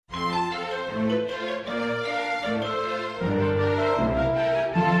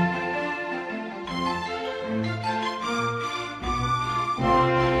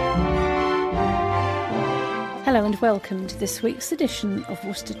welcome to this week's edition of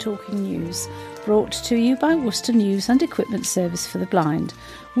Worcester Talking News, brought to you by Worcester News and Equipment Service for the Blind,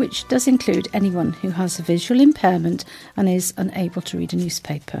 which does include anyone who has a visual impairment and is unable to read a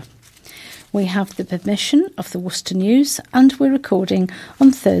newspaper. We have the permission of the Worcester News, and we're recording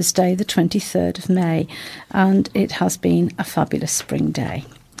on Thursday the 23rd of May, and it has been a fabulous spring day.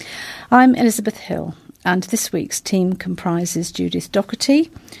 I'm Elizabeth Hill, and this week's team comprises Judith Docherty,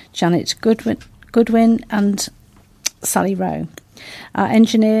 Janet Goodwin and Sally Rowe. Our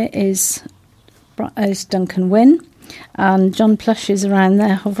engineer is Duncan Wynne, and John Plush is around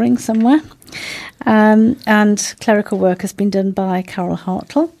there hovering somewhere. And clerical work has been done by Carol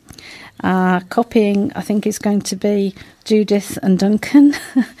Hartle. Copying, I think, is going to be Judith and Duncan.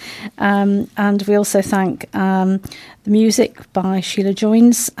 And we also thank the music by Sheila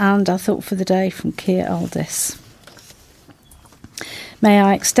Joins and our thought for the day from Keir Aldis. May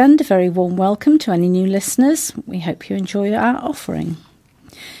I extend a very warm welcome to any new listeners. We hope you enjoy our offering.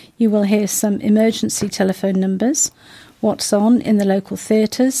 You will hear some emergency telephone numbers, what's on in the local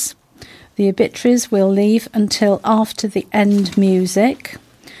theatres. The obituaries will leave until after the end music.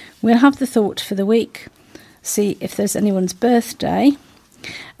 We'll have the thought for the week, see if there's anyone's birthday,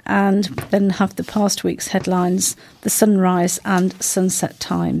 and then have the past week's headlines, the sunrise and sunset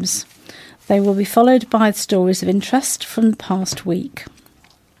times. They will be followed by the stories of interest from the past week.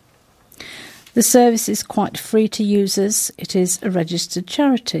 The service is quite free to users. It is a registered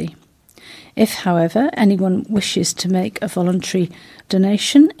charity. If, however, anyone wishes to make a voluntary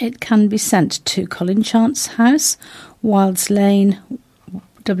donation, it can be sent to Colin Chance House, Wilds Lane,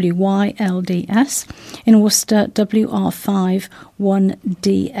 WYLDS, in Worcester, WR5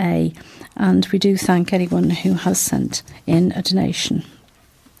 1DA. And we do thank anyone who has sent in a donation.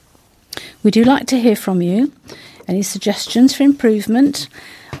 We do like to hear from you. Any suggestions for improvement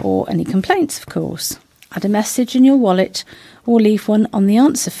or any complaints, of course. Add a message in your wallet or leave one on the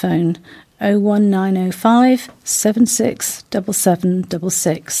answer phone 01905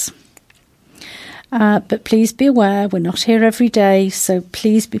 767766. But please be aware we're not here every day, so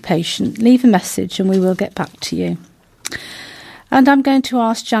please be patient. Leave a message and we will get back to you. And I'm going to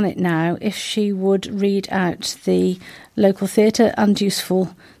ask Janet now if she would read out the local theatre and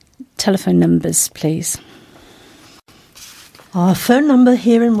useful telephone numbers, please. Our phone number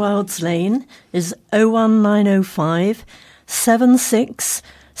here in Wilds Lane is 01905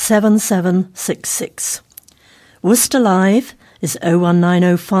 767766. Worcester Live is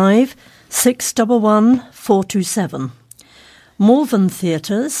 01905 611 427. Malvern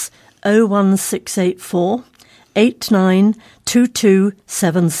Theatres 01684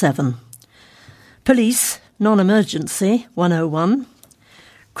 892277. Police non-emergency 101.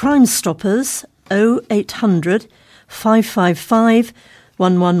 Crime Stoppers 0800 555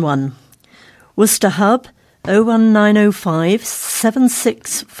 111. Worcester Hub 01905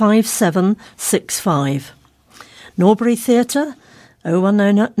 765765. Norbury Theatre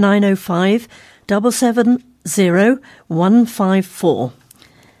 01905 770 154.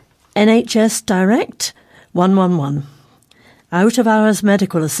 NHS Direct 111. Out of hours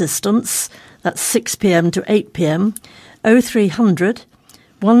medical assistance, that's 6 p.m. to 8 p.m. 0300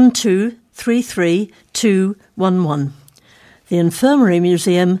 1233 211. The Infirmary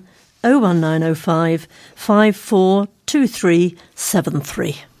Museum 01905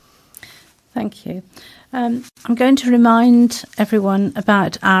 542373. Thank you. I'm going to remind everyone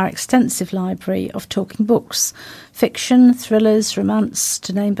about our extensive library of talking books, fiction, thrillers, romance,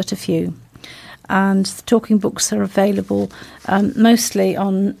 to name but a few. And the talking books are available mostly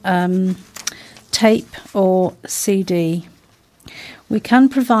on tape or CD. We can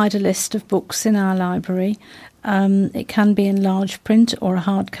provide a list of books in our library. It can be in large print or a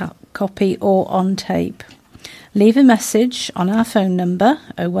hard copy or on tape. Leave a message on our phone number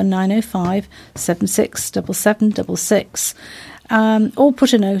 01905 767766 or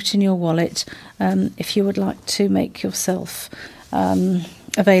put a note in your wallet if you would like to make yourself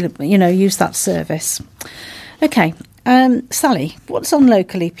available, use that service. Okay, Sally, what's on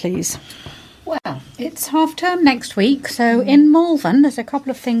locally, please? Well, it's half term next week, so in Malvern there's a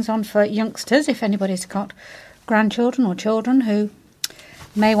couple of things on for youngsters, if anybody's got grandchildren or children who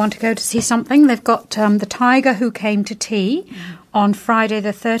may want to go to see something. They've got The Tiger Who Came to Tea on Friday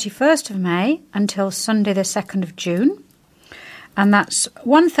the 31st of May until Sunday the 2nd of June. And that's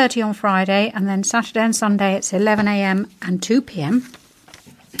 1:30 on Friday, and then Saturday and Sunday it's 11 a.m. and 2 p.m.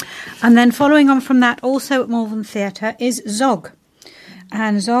 And then following on from that, also at Malvern Theatre, is Zog.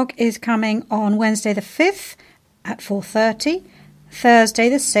 And Zog is coming on Wednesday the 5th at 4:30, Thursday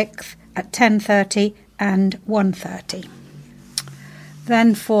the 6th at 10:30 and 1:30.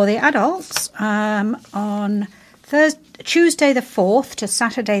 Then for the adults, on Tuesday the 4th to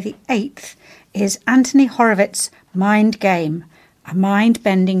Saturday the 8th is Anthony Horowitz's Mind Game, a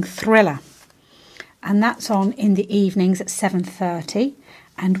mind-bending thriller. And that's on in the evenings at 7:30,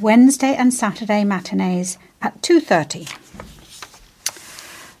 and Wednesday and Saturday matinees at 2:30.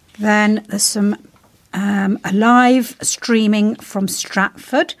 Then there's some a live streaming from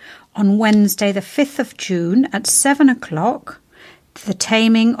Stratford on Wednesday the 5th of June at 7 o'clock, The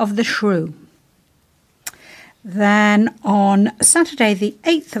Taming of the Shrew. Then on Saturday the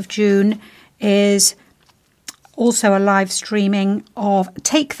 8th of June is also a live streaming of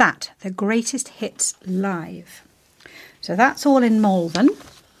Take That, The Greatest Hits Live. So that's all in Malvern.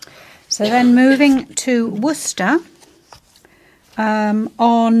 So then moving to Worcester,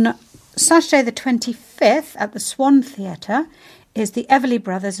 on Saturday the 25th at the Swan Theatre is the Everly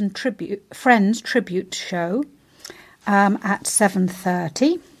Brothers and Friends Tribute Show at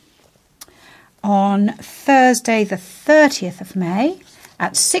 7:30. On Thursday the 30th of May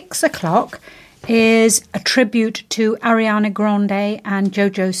at 6 o'clock is a tribute to Ariana Grande and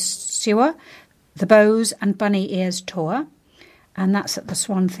Jojo Siwa, the Bows and Bunny Ears Tour, and that's at the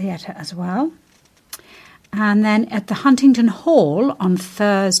Swan Theatre as well. And then at the Huntington Hall on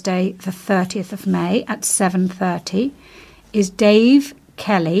Thursday the 30th of May at 7:30 is Dave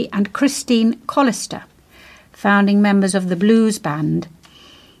Kelly and Christine Collister, founding members of the Blues Band.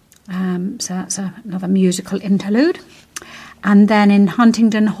 So that's another musical interlude. And then in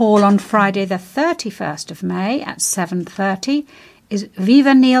Huntington Hall on Friday the 31st of May at 7:30 is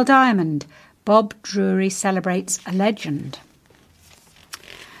Viva Neil Diamond, Bob Drury Celebrates a Legend.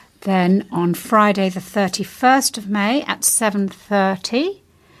 Then on Friday the 31st of May at 7:30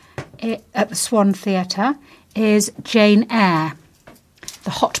 at the Swan Theatre is Jane Eyre,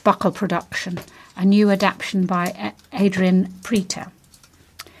 the Hot Buckle production, a new adaptation by Adrian Preter.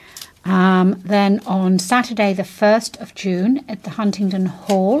 Then on Saturday the 1st of June at the Huntington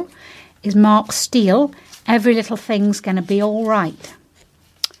Hall is Mark Steele, Every Little Thing's Gonna Be All Right.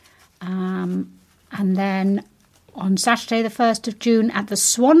 And then on Saturday the 1st of June at the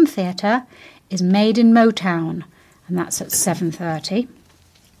Swan Theatre is Made in Motown, and that's at 7:30.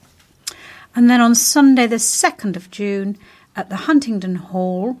 And then on Sunday the 2nd of June at the Huntington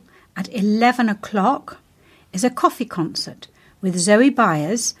Hall at 11 o'clock is a coffee concert with Zoe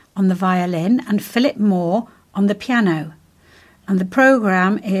Byers on the violin and Philip Moore on the piano. And the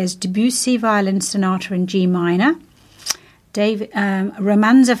programme is Debussy Violin Sonata in G minor,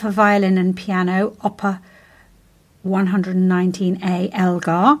 Romanza for violin and piano, Opera 119A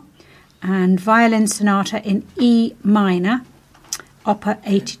Elgar, and Violin Sonata in E minor, Opera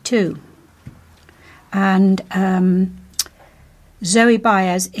 82. And Zoe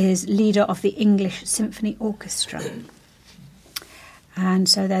Byers is leader of the English Symphony Orchestra. And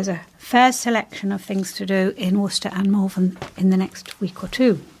so there's a fair selection of things to do in Worcester and Malvern in the next week or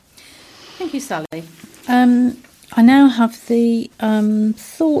two. Thank you, Sally. I now have the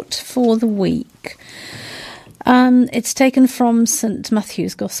thought for the week. It's taken from St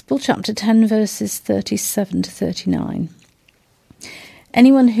Matthew's Gospel, chapter 10, verses 37 to 39.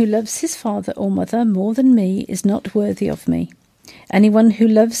 Anyone who loves his father or mother more than me is not worthy of me. Anyone who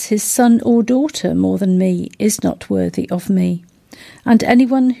loves his son or daughter more than me is not worthy of me. And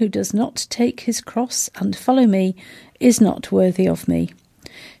anyone who does not take his cross and follow me is not worthy of me.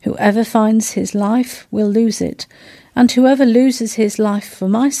 Whoever finds his life will lose it, and whoever loses his life for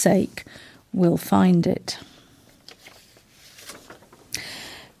my sake will find it.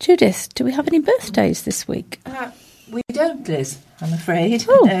 Judith, do we have any birthdays this week? We don't, Liz, I'm afraid.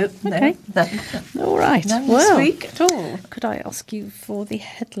 Oh, no, okay. No. All right. None Well, this week at all. could I ask you for the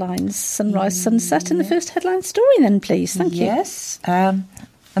headlines, sunrise, sunset, and the first headline story then, please? Thank you. Yes, and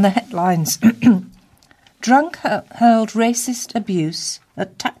the headlines. Drunk hurled racist abuse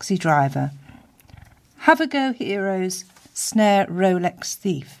at taxi driver. Have a go heroes snare Rolex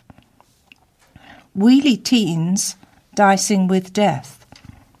thief. Wheelie teens dicing with death.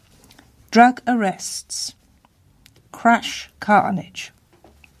 Drug arrests. Crash carnage.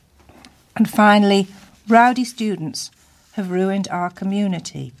 And finally, rowdy students have ruined our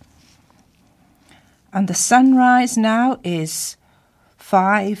community. And the sunrise now is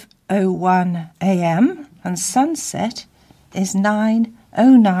 5:01 a.m. and sunset is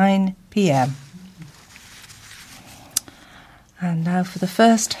 9:09 p.m. And now for the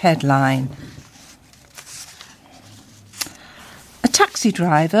first headline. A taxi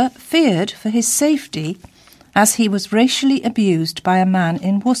driver feared for his safety as he was racially abused by a man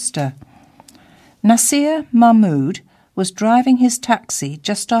in Worcester. Nasir Mahmood was driving his taxi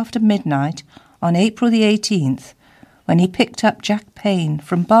just after midnight on April the 18th when he picked up Jack Payne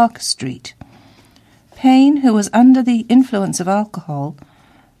from Barker Street. Payne, who was under the influence of alcohol,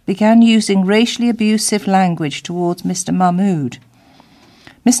 began using racially abusive language towards Mr. Mahmood.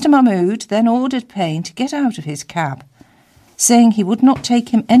 Mr. Mahmood then ordered Payne to get out of his cab, saying he would not take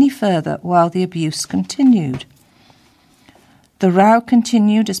him any further while the abuse continued. The row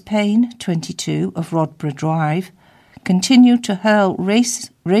continued as Payne, 22, of Rodborough Drive, continued to hurl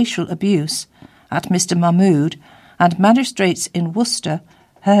racial abuse at Mr. Mahmood, and magistrates in Worcester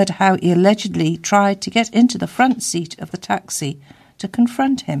heard how he allegedly tried to get into the front seat of the taxi to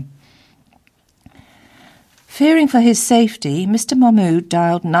confront him. Fearing for his safety, Mr. Mahmood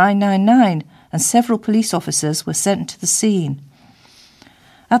dialed 999 and several police officers were sent to the scene.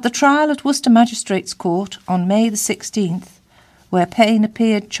 At the trial at Worcester Magistrates Court on May the 16th, where Payne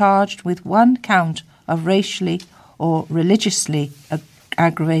appeared charged with one count of racially or religiously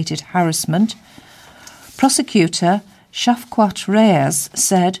aggravated harassment, prosecutor Shafqat Reyes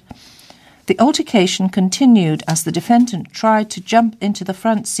said, "The altercation continued as the defendant tried to jump into the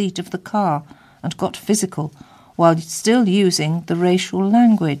front seat of the car and got physical while still using the racial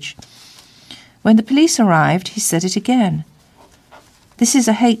language. When the police arrived, he said it again. This is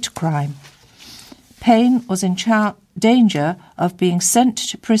a hate crime." Payne was in danger of being sent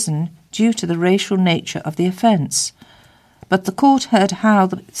to prison due to the racial nature of the offence, but the court heard how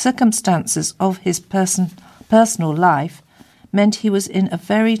the circumstances of his personal life meant he was in a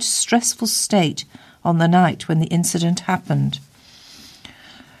very stressful state on the night when the incident happened.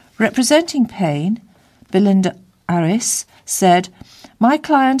 Representing Payne, Belinda Aris said, "My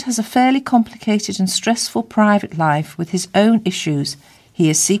client has a fairly complicated and stressful private life with his own issues he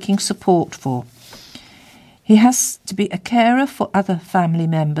is seeking support for. He has to be a carer for other family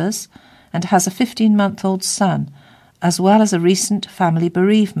members and has a 15-month-old son, as well as a recent family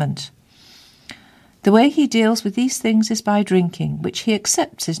bereavement. The way he deals with these things is by drinking, which he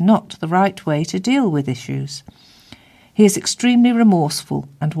accepts is not the right way to deal with issues. He is extremely remorseful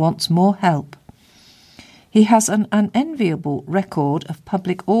and wants more help. He has an unenviable record of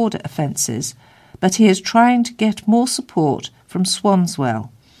public order offences, but he is trying to get more support from Swanswell.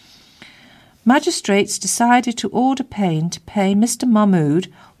 Magistrates decided to order Payne to pay Mr. Mahmood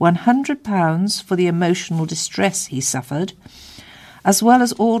 £100 for the emotional distress he suffered, as well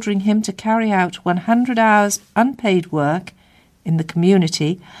as ordering him to carry out 100 hours unpaid work in the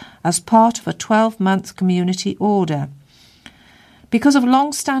community as part of a 12-month community order. Because of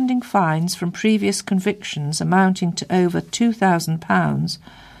long-standing fines from previous convictions amounting to over £2,000,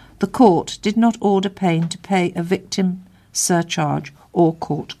 the court did not order Payne to pay a victim surcharge or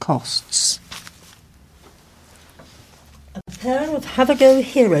court costs. A pair of have-a-go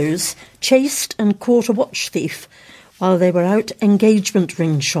heroes chased and caught a watch thief while they were out engagement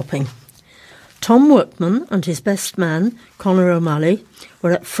ring shopping. Tom Workman and his best man, Conor O'Malley,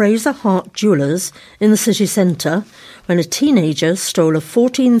 were at Fraser Hart Jewellers in the city centre when a teenager stole a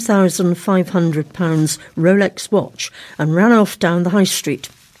 £14,500 Rolex watch and ran off down the high street.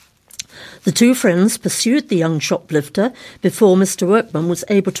 The two friends pursued the young shoplifter before Mr. Workman was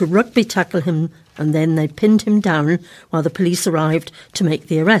able to rugby tackle him, and then they pinned him down while the police arrived to make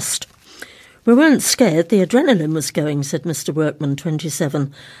the arrest. "We weren't scared, the adrenaline was going," said Mr. Workman,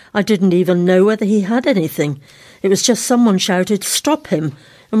 27. "I didn't even know whether he had anything. It was just someone shouted, 'Stop him,'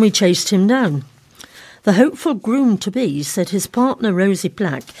 and we chased him down." The hopeful groom-to-be said his partner, Rosie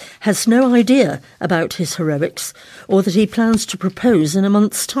Black, has no idea about his heroics or that he plans to propose in a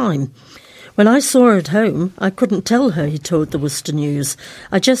month's time. "When I saw her at home, I couldn't tell her," he told the Worcester News.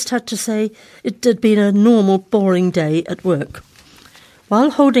 "I just had to say it had been a normal, boring day at work."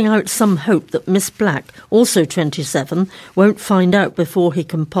 While holding out some hope that Miss Black, also 27, won't find out before he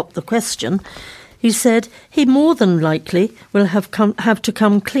can pop the question, he said he more than likely will have to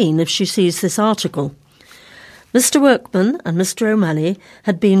come clean if she sees this article. Mr. Workman and Mr. O'Malley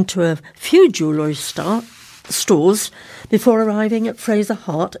had been to a few jewellery stores before arriving at Fraser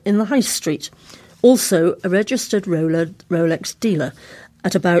Hart in the High Street, also a registered Rolex dealer,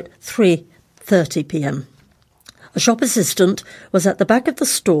 at about 3:30 p.m. A shop assistant was at the back of the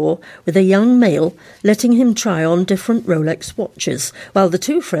store with a young male, letting him try on different Rolex watches, while the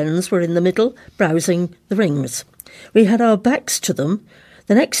two friends were in the middle browsing the rings. We had our backs to them.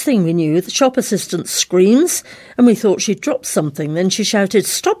 The next thing we knew, the shop assistant screams, and we thought she'd dropped something. Then she shouted,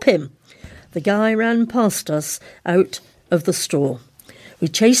 "Stop him!" The guy ran past us out of the store. We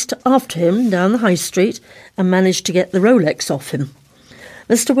chased after him down the high street and managed to get the Rolex off him.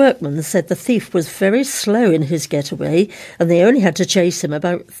 Mr. Workman said the thief was very slow in his getaway and they only had to chase him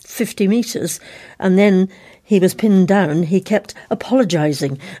about 50 metres, and then he was pinned down. He kept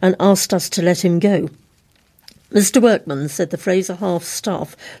apologising and asked us to let him go. Mr. Workman said the Fraser Half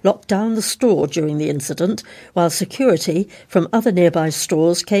staff locked down the store during the incident, while security from other nearby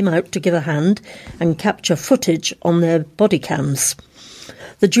stores came out to give a hand and capture footage on their body cams.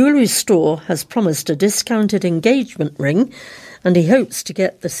 The jewellery store has promised a discounted engagement ring, and he hopes to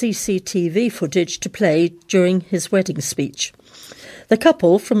get the CCTV footage to play during his wedding speech. The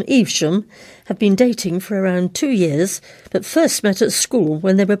couple from Evesham have been dating for around 2 years, but first met at school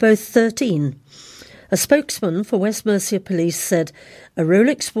when they were both 13. A spokesman for West Mercia Police said a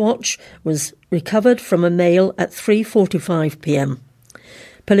Rolex watch was recovered from a male at 3:45pm.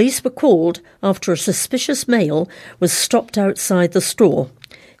 Police were called after a suspicious male was stopped outside the store.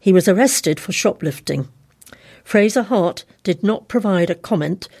 He was arrested for shoplifting. Fraser Hart did not provide a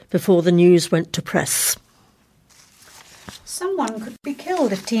comment before the news went to press. Someone could be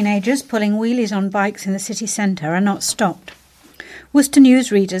killed if teenagers pulling wheelies on bikes in the city centre are not stopped. Worcester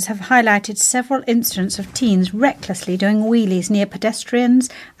News readers have highlighted several incidents of teens recklessly doing wheelies near pedestrians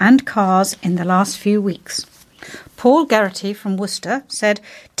and cars in the last few weeks. Paul Geraghty from Worcester said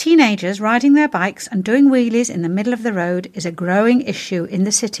teenagers riding their bikes and doing wheelies in the middle of the road is a growing issue in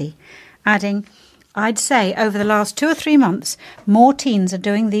the city, adding, "I'd say over the last 2 or 3 months, more teens are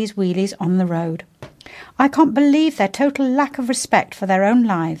doing these wheelies on the road. I can't believe their total lack of respect for their own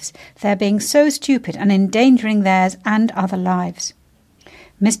lives. They're being so stupid and endangering theirs and other lives."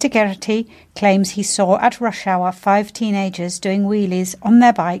 Mr. Geraghty claims he saw at rush hour 5 teenagers doing wheelies on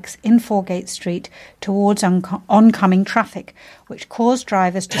their bikes in Foregate Street towards oncoming traffic, which caused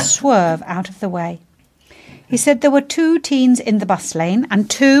drivers to swerve out of the way. He said there were 2 teens in the bus lane and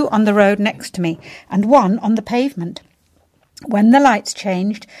 2 on the road next to me and 1 on the pavement. When the lights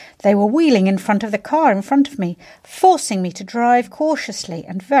changed, they were wheeling in front of the car in front of me, forcing me to drive cautiously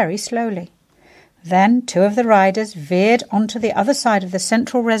and very slowly. Then 2 of the riders veered onto the other side of the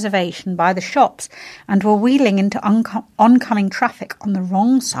central reservation by the shops and were wheeling into oncoming traffic on the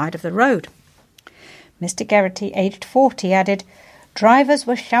wrong side of the road. Mr. Geraghty, aged 40, added, "Drivers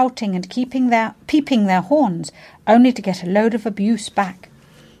were shouting and peeping their horns, only to get a load of abuse back.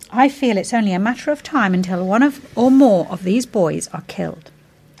 I feel it's only a matter of time until one or more of these boys are killed."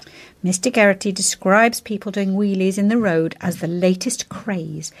 Mr. Geraghty describes people doing wheelies in the road as the latest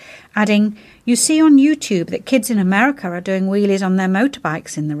craze, adding, "You see on YouTube that kids in America are doing wheelies on their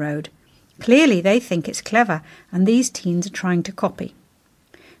motorbikes in the road. Clearly they think it's clever, and these teens are trying to copy."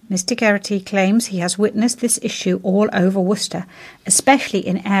 Mr. Geraghty claims he has witnessed this issue all over Worcester, especially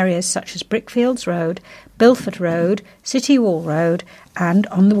in areas such as Brickfields Road, Bilford Road, City Wall Road, and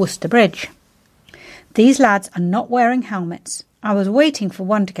on the Worcester Bridge. "These lads are not wearing helmets. I was waiting for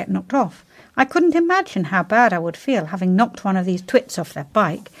one to get knocked off. I couldn't imagine how bad I would feel having knocked one of these twits off their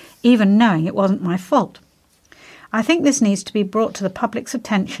bike, even knowing it wasn't my fault. I think this needs to be brought to the public's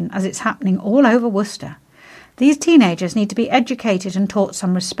attention as it's happening all over Worcester. These teenagers need to be educated and taught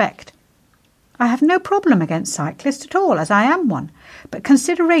some respect. I have no problem against cyclists at all, as I am one, but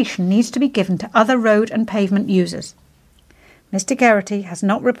consideration needs to be given to other road and pavement users." Mr. Geraghty has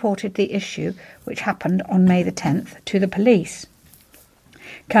not reported the issue, which happened on May the 10th, to the police.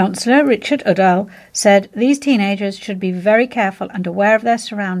 Councillor Richard Udall said these teenagers should be very careful and aware of their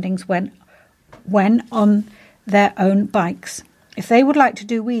surroundings when on their own bikes. If they would like to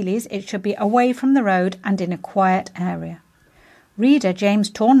do wheelies, it should be away from the road and in a quiet area. Reader James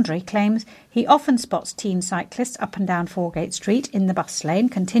Tawndry claims he often spots teen cyclists up and down Foregate Street in the bus lane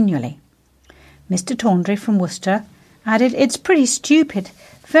continually. Mr. Tawndry from Worcester added, "It's pretty stupid,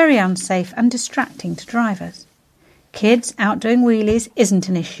 very unsafe and distracting to drivers. Kids out doing wheelies isn't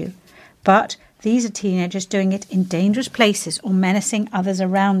an issue, but these are teenagers doing it in dangerous places or menacing others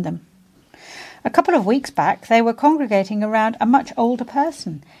around them." A couple of weeks back, they were congregating around a much older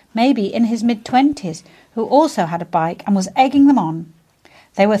person, maybe in his mid-20s, who also had a bike and was egging them on.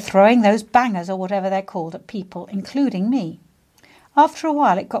 They were throwing those bangers or whatever they're called at people, including me. After a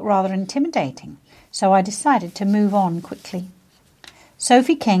while, it got rather intimidating, so I decided to move on quickly.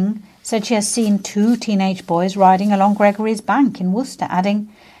 Sophie King said she has seen 2 teenage boys riding along Gregory's Bank in Worcester, adding,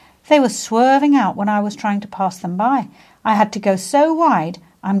 "They were swerving out when I was trying to pass them by. I had to go so wide,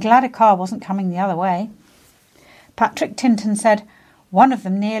 I'm glad a car wasn't coming the other way." Patrick Tinton said, "One of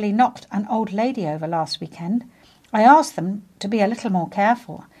them nearly knocked an old lady over last weekend. I asked them to be a little more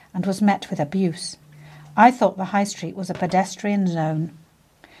careful and was met with abuse. I thought the High Street was a pedestrian zone."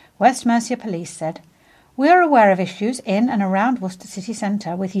 West Mercia Police said, "We are aware of issues in and around Worcester city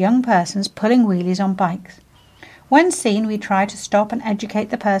centre with young persons pulling wheelies on bikes. When seen, we try to stop and educate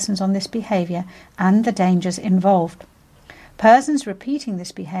the persons on this behaviour and the dangers involved. Persons repeating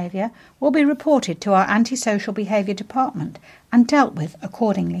this behaviour will be reported to our antisocial behaviour department and dealt with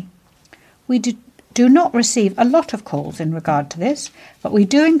accordingly. We do not receive a lot of calls in regard to this, but we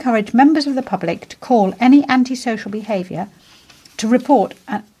do encourage members of the public to call any antisocial behaviour to report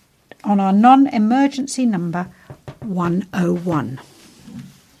on our non-emergency number 101.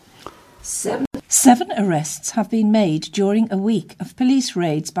 7 arrests have been made during a week of police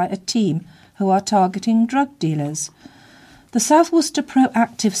raids by a team who are targeting drug dealers. The South Worcester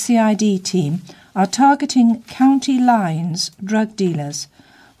Proactive CID team are targeting county lines drug dealers,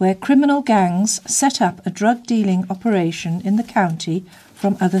 where criminal gangs set up a drug dealing operation in the county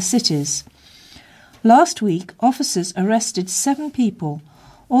from other cities. Last week, officers arrested 7 people,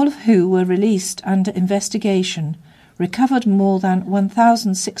 all of who were released under investigation, recovered more than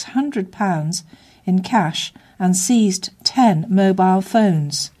 £1,600 in cash and seized 10 mobile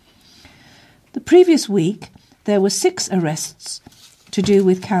phones. The previous week, there were 6 arrests to do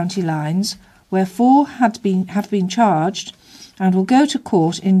with county lines, where 4 have been charged and will go to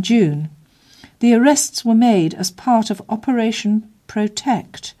court in June. The arrests were made as part of Operation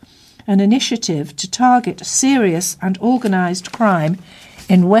Protect, an initiative to target serious and organised crime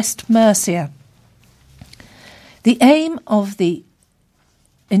in West Mercia. The aim of the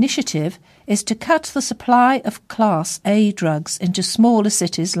initiative is to cut the supply of Class A drugs into smaller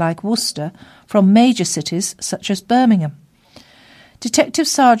cities like Worcester from major cities such as Birmingham. Detective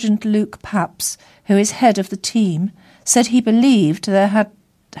Sergeant Luke Paps, who is head of the team, said he believed there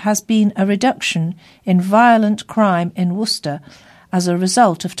has been a reduction in violent crime in Worcester as a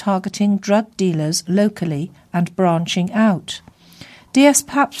result of targeting drug dealers locally and branching out. DS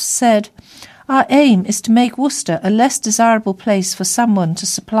Paps said, "Our aim is to make Worcester a less desirable place for someone to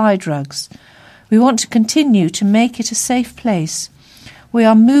supply drugs. We want to continue to make it a safe place. We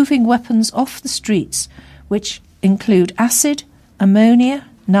are moving weapons off the streets, which include acid, ammonia,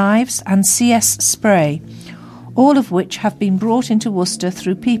 knives and CS spray, all of which have been brought into Worcester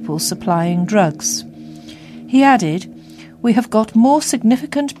through people supplying drugs." He added, "We have got more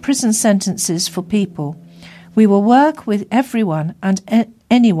significant prison sentences for people. We will work with everyone and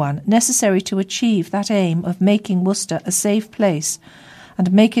anyone necessary to achieve that aim of making Worcester a safe place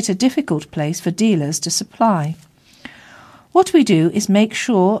and make it a difficult place for dealers to supply. What we do is make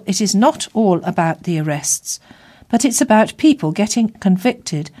sure it is not all about the arrests, but it's about people getting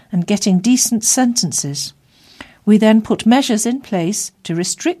convicted and getting decent sentences. We then put measures in place to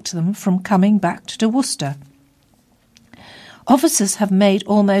restrict them from coming back to Worcester." Officers have made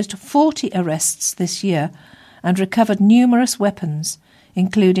almost 40 arrests this year and recovered numerous weapons,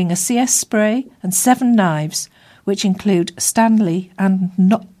 including a CS spray and 7 knives, which include Stanley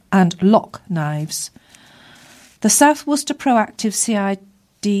and lock knives. The South Worcester Proactive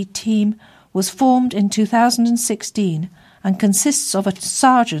CID team was formed in 2016 and consists of a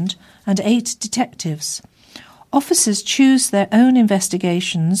sergeant and 8 detectives. Officers choose their own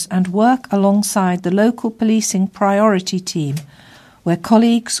investigations and work alongside the local policing priority team, where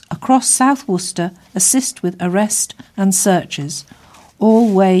colleagues across South Worcester assist with arrest and searches, all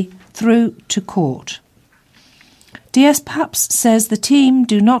the way through to court. DS Paps says the team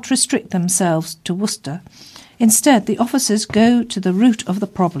do not restrict themselves to Worcester. Instead, the officers go to the root of the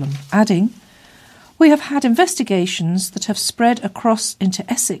problem, adding, "We have had investigations that have spread across into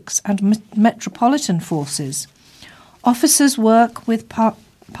Essex and metropolitan forces. Officers work with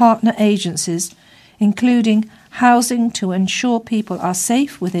partner agencies, including housing to ensure people are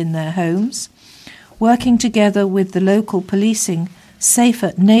safe within their homes, working together with the local policing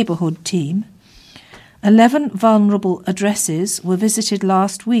Safer Neighbourhood team. 11 vulnerable addresses were visited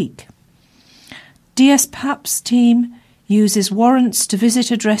last week. DS Paps team uses warrants to visit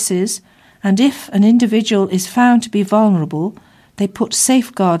addresses, and if an individual is found to be vulnerable, they put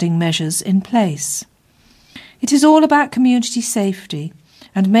safeguarding measures in place. It is all about community safety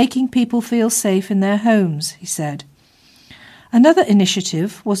and making people feel safe in their homes," he said. Another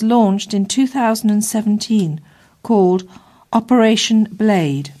initiative was launched in 2017 called Operation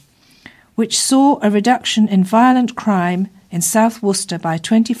Blade, which saw a reduction in violent crime in South Worcester by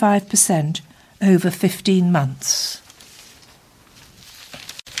 25% over 15 months.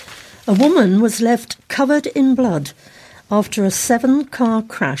 A woman was left covered in blood after a 7-car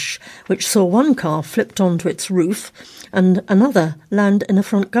crash which saw one car flipped onto its roof and another land in a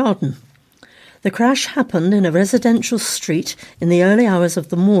front garden. The crash happened in a residential street in the early hours of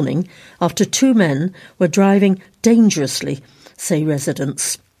the morning after 2 men were driving dangerously, say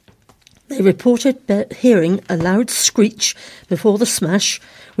residents. They reported hearing a loud screech before the smash,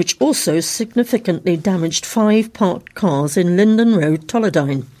 which also significantly damaged 5 parked cars in Linden Road,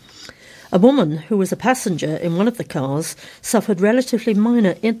 Tolladine. A woman who was a passenger in one of the cars suffered relatively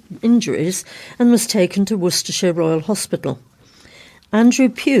minor injuries and was taken to Worcestershire Royal Hospital. Andrew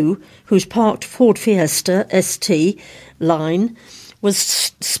Pugh, whose parked Ford Fiesta ST line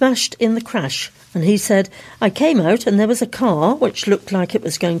was smashed in the crash, and he said, "I came out and there was a car which looked like it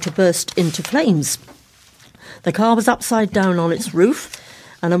was going to burst into flames. The car was upside down on its roof,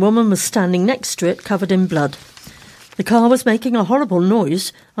 and a woman was standing next to it covered in blood. The car was making a horrible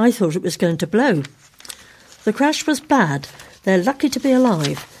noise. I thought it was going to blow. The crash was bad. They're lucky to be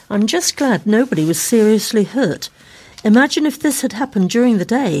alive. I'm just glad nobody was seriously hurt. Imagine if this had happened during the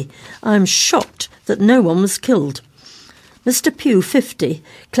day. I'm shocked that no one was killed." Mr. Pugh, 50,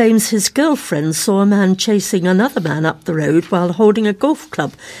 claims his girlfriend saw a man chasing another man up the road while holding a golf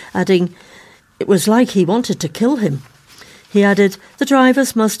club, adding, "It was like he wanted to kill him." He added, "The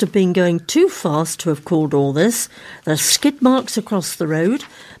drivers must have been going too fast to have caused all this. There are skid marks across the road.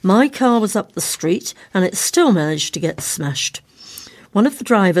 My car was up the street and it still managed to get smashed. One of the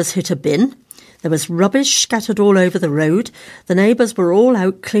drivers hit a bin. There was rubbish scattered all over the road. The neighbours were all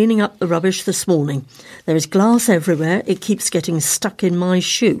out cleaning up the rubbish this morning. There is glass everywhere. It keeps getting stuck in my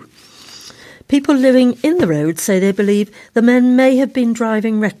shoe." People living in the road say they believe the men may have been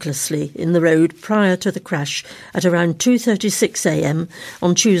driving recklessly in the road prior to the crash at around 2:36 a.m.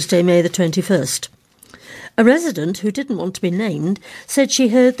 on Tuesday, May the 21st. A resident who didn't want to be named said she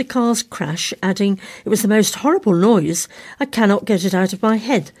heard the car's crash, adding, "It was the most horrible noise. I cannot get it out of my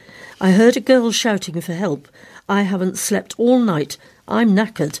head. I heard a girl shouting for help. I haven't slept all night. I'm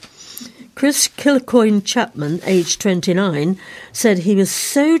knackered." Chris Kilcoyne Chapman, aged 29, said he was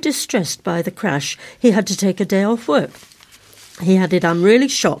so distressed by the crash he had to take a day off work. He added, "I'm really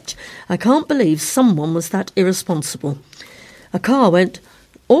shocked. I can't believe someone was that irresponsible. A car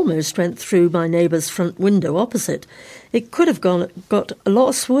almost went through my neighbour's front window opposite. It could have got a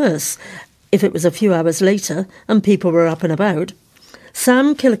lot worse if it was a few hours later and people were up and about."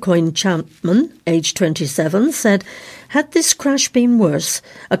 Sam Kilcoyne Chapman, aged 27, said, "Had this crash been worse,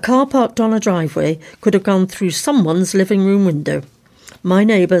 a car parked on a driveway could have gone through someone's living room window. My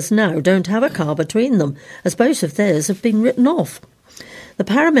neighbours now don't have a car between them, as both of theirs have been written off. The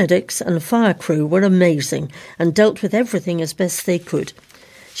paramedics and fire crew were amazing and dealt with everything as best they could."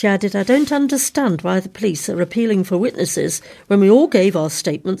 She added, "I don't understand why the police are appealing for witnesses when we all gave our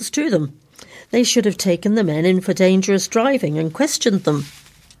statements to them. They should have taken the men in for dangerous driving and questioned them."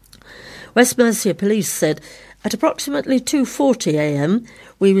 West Mercia Police said, "At approximately 2:40 a.m,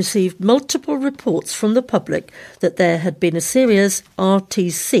 we received multiple reports from the public that there had been a serious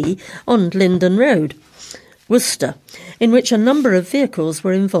RTC on Linden Road, Worcester, in which a number of vehicles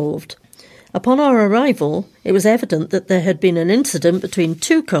were involved. Upon our arrival, it was evident that there had been an incident between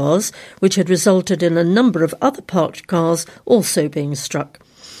two cars, which had resulted in a number of other parked cars also being struck.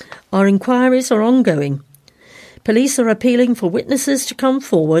 Our inquiries are ongoing. Police are appealing for witnesses to come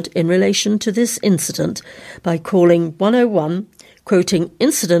forward in relation to this incident by calling 101, quoting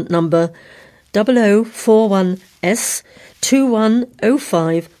incident number 0041S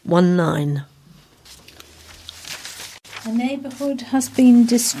 210519. A neighbourhood has been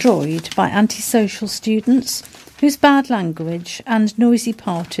destroyed by antisocial students whose bad language and noisy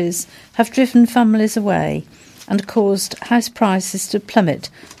parties have driven families away and caused house prices to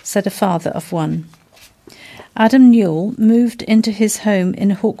plummet, said a father of one. Adam Newell moved into his home in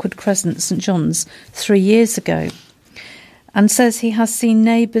Hawkwood Crescent, St John's, 3 years ago, and says he has seen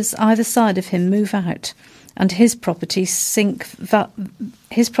neighbours either side of him move out and his property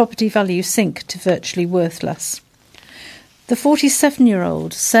value sink to virtually worthless. The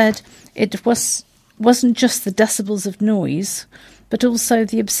 47-year-old said it wasn't just the decibels of noise, but also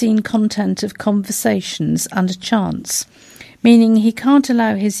the obscene content of conversations and chants, meaning he can't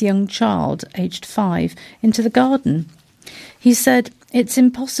allow his young child, aged 5, into the garden. He said, "It's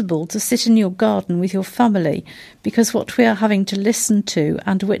impossible to sit in your garden with your family because what we are having to listen to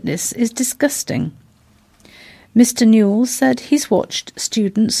and witness is disgusting." Mr. Newell said he's watched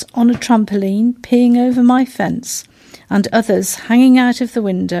students on a trampoline peeing over my fence and others hanging out of the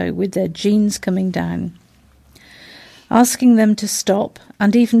window with their jeans coming down. Asking them to stop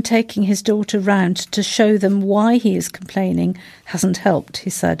and even taking his daughter round to show them why he is complaining hasn't helped, he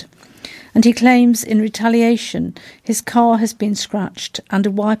said. And he claims in retaliation his car has been scratched and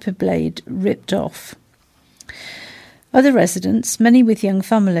a wiper blade ripped off. Other residents, many with young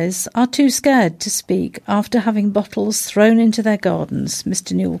families, are too scared to speak after having bottles thrown into their gardens,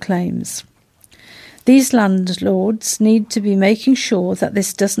 Mr. Newell claims. These landlords need to be making sure that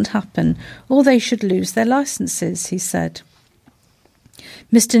this doesn't happen, or they should lose their licences, he said.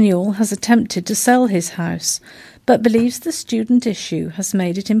 Mr. Newell has attempted to sell his house, but believes the student issue has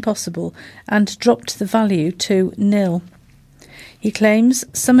made it impossible and dropped the value to nil. He claims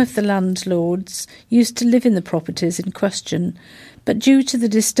some of the landlords used to live in the properties in question, but due to the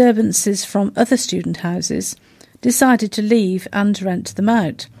disturbances from other student houses, decided to leave and rent them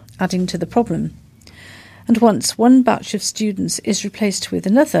out, adding to the problem. And once one batch of students is replaced with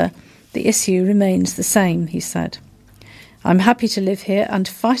another, the issue remains the same, he said. I'm happy to live here and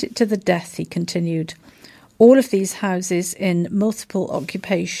fight it to the death, he continued. All of these houses in multiple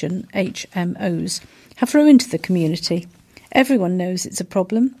occupation, HMOs, have ruined the community. Everyone knows it's a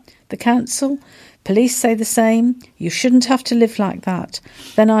problem. The council, police say the same. You shouldn't have to live like that.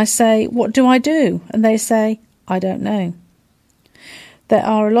 Then I say, what do I do? And they say, I don't know. There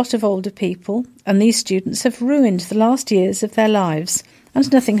are a lot of older people, and these students have ruined the last years of their lives,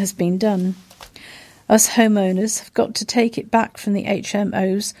 and nothing has been done. Us homeowners have got to take it back from the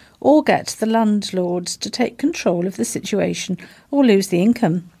HMOs or get the landlords to take control of the situation or lose the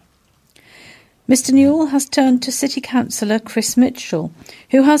income. Mr Newell has turned to City Councillor Chris Mitchell,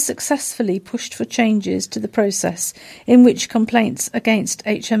 who has successfully pushed for changes to the process in which complaints against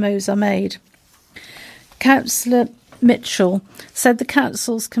HMOs are made. Councillor Mitchell said the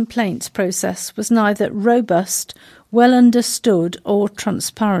council's complaints process was neither robust, well understood or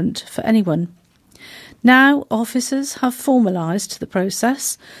transparent for anyone. Now officers have formalised the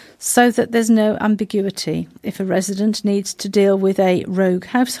process so that there's no ambiguity if a resident needs to deal with a rogue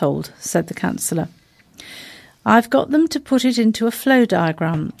household, said the councillor. I've got them to put it into a flow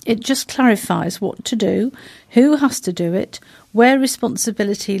diagram. It just clarifies what to do, who has to do it, where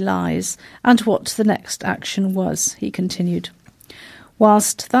responsibility lies, and what the next action was, he continued.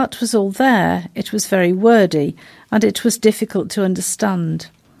 Whilst that was all there, it was very wordy, and it was difficult to understand.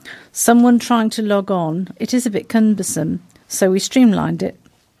 Someone trying to log on, it is a bit cumbersome, so we streamlined it.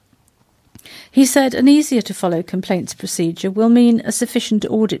 He said an easier-to-follow complaints procedure will mean a sufficient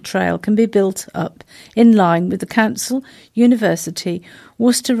audit trail can be built up in line with the council, university,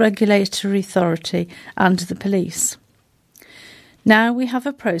 Worcester Regulatory Authority and the police. Now we have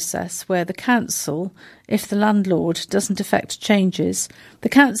a process where the council, if the landlord doesn't effect changes, the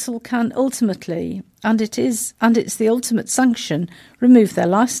council can ultimately, and it's the ultimate sanction, remove their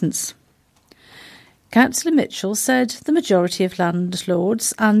licence. Councillor Mitchell said the majority of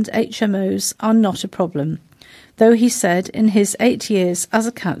landlords and HMOs are not a problem, though he said in his 8 years as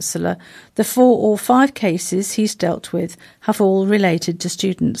a councillor, the 4 or 5 cases he's dealt with have all related to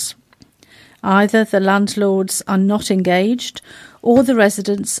students. Either the landlords are not engaged or the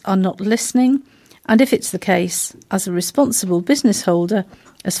residents are not listening, and if it's the case, as a responsible business holder,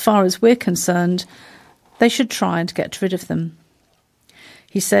 as far as we're concerned, they should try and get rid of them.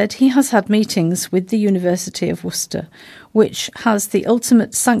 He said he has had meetings with the University of Worcester, which has the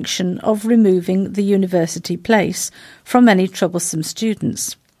ultimate sanction of removing the university place from any troublesome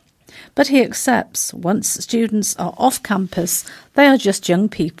students. But he accepts once students are off campus, they are just young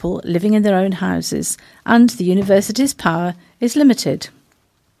people living in their own houses, and the university's power is limited.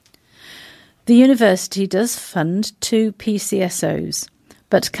 The university does fund 2 PCSOs,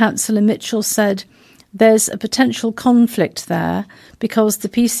 but Councillor Mitchell said there's a potential conflict there because the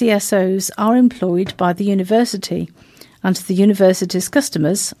PCSOs are employed by the university and the university's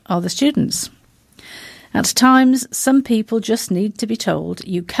customers are the students. At times, some people just need to be told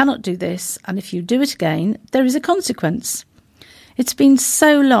you cannot do this, and if you do it again, there is a consequence. It's been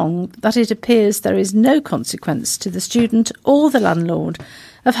so long that it appears there is no consequence to the student or the landlord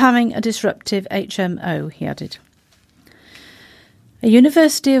of having a disruptive HMO, he added. A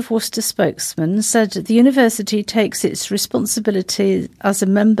University of Worcester spokesman said the university takes its responsibility as a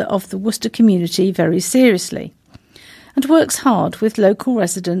member of the Worcester community very seriously and works hard with local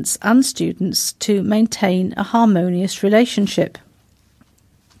residents and students to maintain a harmonious relationship.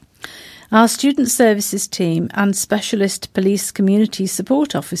 Our student services team and specialist police community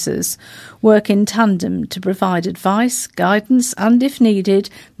support officers work in tandem to provide advice, guidance and, if needed,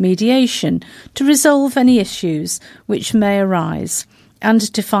 mediation to resolve any issues which may arise and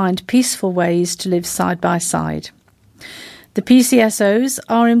to find peaceful ways to live side by side. The PCSOs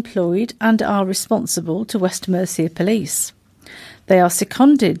are employed and are responsible to West Mercia Police. They are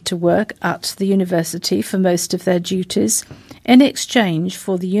seconded to work at the university for most of their duties in exchange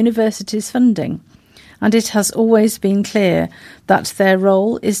for the university's funding, and it has always been clear that their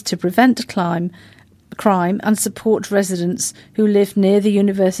role is to prevent crime and support residents who live near the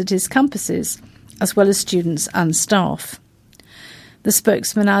university's campuses, as well as students and staff. The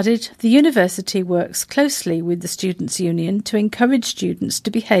spokesman added, the university works closely with the Students' Union to encourage students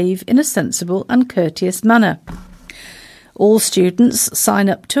to behave in a sensible and courteous manner. All students sign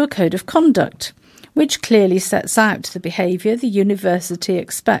up to a code of conduct, which clearly sets out the behaviour the university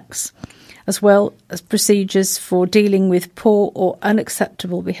expects, as well as procedures for dealing with poor or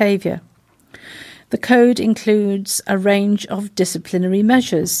unacceptable behaviour. The code includes a range of disciplinary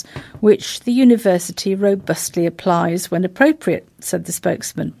measures, which the university robustly applies when appropriate, said the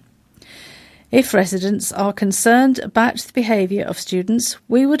spokesman. If residents are concerned about the behaviour of students,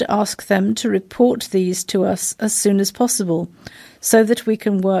 we would ask them to report these to us as soon as possible, so that we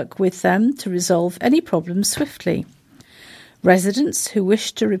can work with them to resolve any problems swiftly. Residents who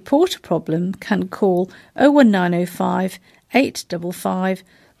wish to report a problem can call 01905 855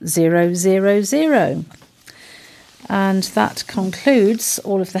 000. And that concludes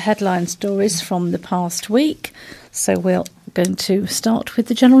all of the headline stories from the past week. So we're going to start with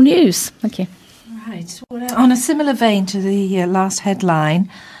the general news. Thank you. Right. Well, on a similar vein to the last headline,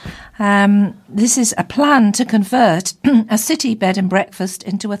 this is a plan to convert a city bed and breakfast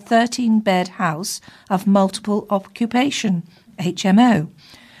into a 13-bed house of multiple occupation, HMO,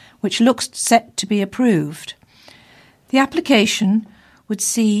 which looks set to be approved. The application would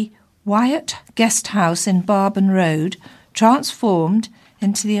see Wyatt Guest House in Barban Road transformed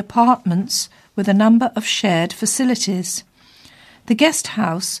into the apartments with a number of shared facilities. The guest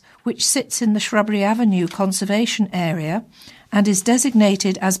house, which sits in the Shrubbery Avenue Conservation Area and is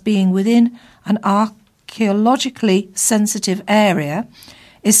designated as being within an archaeologically sensitive area,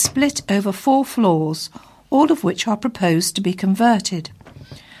 is split over 4 floors, all of which are proposed to be converted.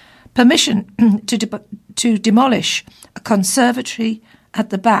 Permission to demolish a conservatory at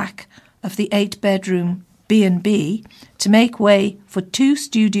the back of the 8-bedroom B&B to make way for 2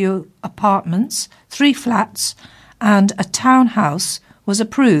 studio apartments, 3 flats and a townhouse was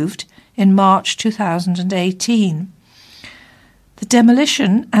approved in March 2018. The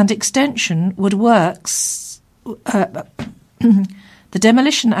demolition and extension work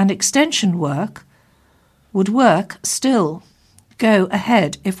still go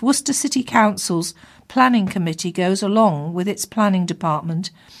ahead if Worcester City Council's Planning Committee goes along with its planning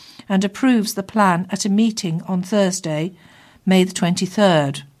department and approves the plan at a meeting on Thursday, May the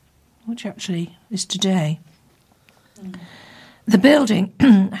 23rd, which actually is today. The building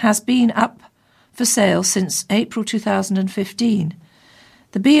has been up for sale since April 2015.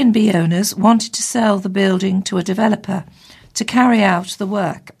 The B&B owners wanted to sell the building to a developer to carry out the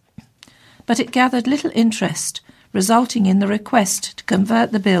work, but it gathered little interest, resulting in the request to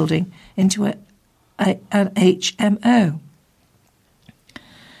convert the building into an HMO.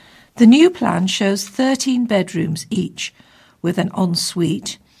 The new plan shows 13 bedrooms each, with an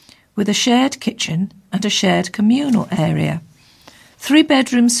ensuite, with a shared kitchen and a shared communal area. 3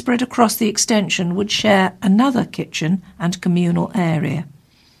 bedrooms spread across the extension would share another kitchen and communal area.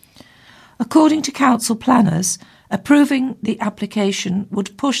 According to council planners, approving the application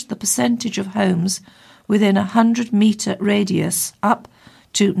would push the percentage of homes within a 100-metre radius up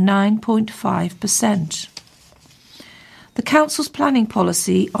to 9.5%. The council's planning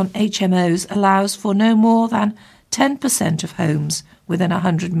policy on HMOs allows for no more than 10% of homes within a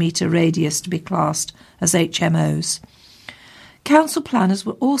 100-metre radius to be classed as HMOs. Council planners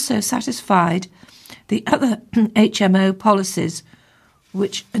were also satisfied the other HMO policies,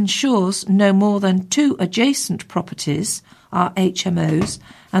 which ensures no more than 2 adjacent properties are HMOs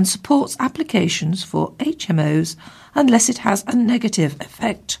and supports applications for HMOs unless it has a negative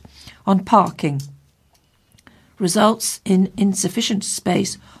effect on parking, results in insufficient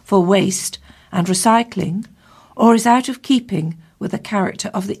space for waste and recycling, or is out of keeping with the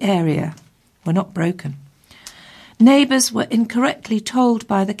character of the area. We're not broken. Neighbours were incorrectly told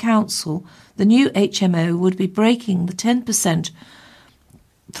by the council the new HMO would be breaking the 10%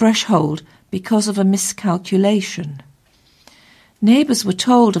 threshold because of a miscalculation. Neighbours were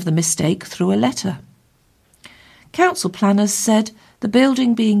told of the mistake through a letter. Council planners said the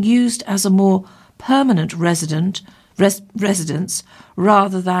building being used as a more permanent residence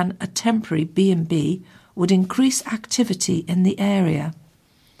rather than a temporary B&B would increase activity in the area.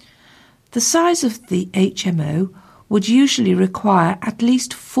 The size of the HMO would usually require at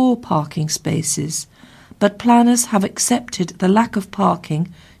least 4 parking spaces, but planners have accepted the lack of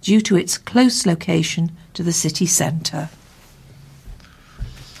parking due to its close location to the city centre.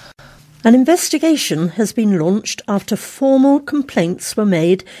 An investigation has been launched after formal complaints were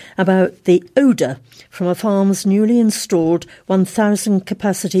made about the odour from a farm's newly installed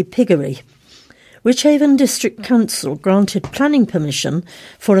 1,000-capacity piggery. Wychavon District Council granted planning permission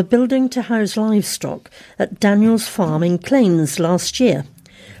for a building to house livestock at Daniel's Farm in Claines last year,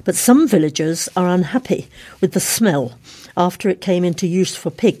 but some villagers are unhappy with the smell after it came into use for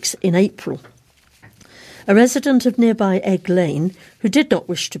pigs in April. A resident of nearby Egg Lane, who did not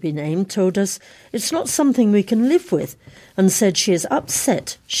wish to be named, told us it's not something we can live with, and said she is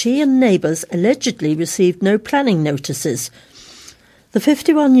upset she and neighbours allegedly received no planning notices. The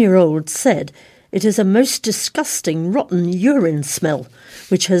 51-year-old said it is a most disgusting, rotten urine smell,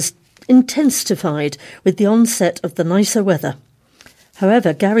 which has intensified with the onset of the nicer weather.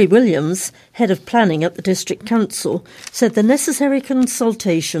 However, Gary Williams, head of planning at the District Council, said the necessary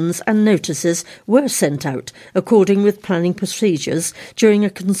consultations and notices were sent out according with planning procedures during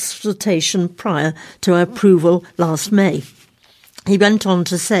a consultation prior to approval last May. He went on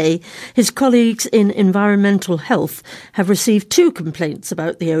to say his colleagues in environmental health have received 2 complaints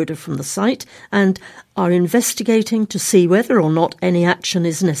about the odour from the site and are investigating to see whether or not any action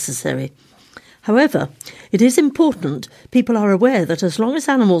is necessary. However, it is important people are aware that as long as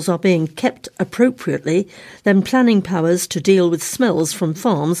animals are being kept appropriately, then planning powers to deal with smells from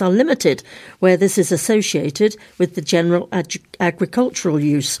farms are limited, where this is associated with the general agricultural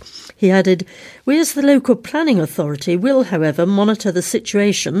use. He added, "We as the local planning authority will, however, monitor the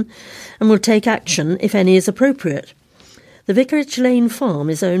situation and will take action if any is appropriate." The Vicarage Lane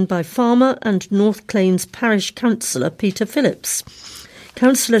farm is owned by farmer and North Claines Parish Councillor Peter Phillips.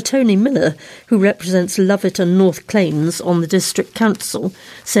 Councillor Tony Miller, who represents Lovett and North Claines on the District Council,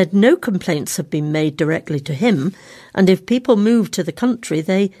 said no complaints have been made directly to him, and if people move to the country,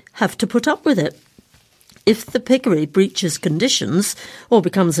 they have to put up with it. If the piggery breaches conditions or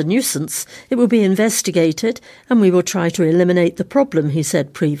becomes a nuisance, it will be investigated and we will try to eliminate the problem, he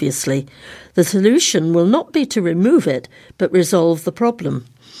said previously. The solution will not be to remove it, but resolve the problem.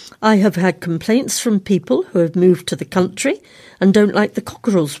 I have had complaints from people who have moved to the country and don't like the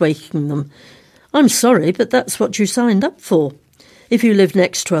cockerels waking them. I'm sorry, but that's what you signed up for. If you live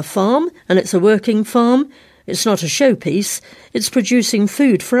next to a farm and it's a working farm, it's not a showpiece, it's producing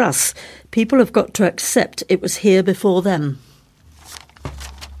food for us. People have got to accept it was here before them.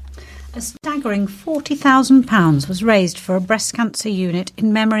 A staggering £40,000 was raised for a breast cancer unit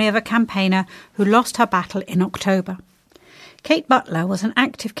in memory of a campaigner who lost her battle in October. Kate Butler was an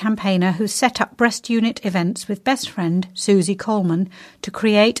active campaigner who set up breast unit events with best friend Susie Coleman to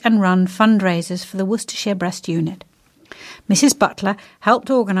create and run fundraisers for the Worcestershire Breast Unit. Mrs. Butler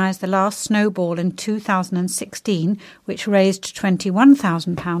helped organise the last snowball in 2016, which raised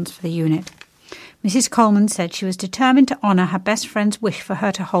 £21,000 for the unit. Mrs. Coleman said she was determined to honour her best friend's wish for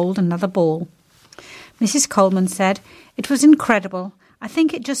her to hold another ball. Mrs. Coleman said, "It was incredible. I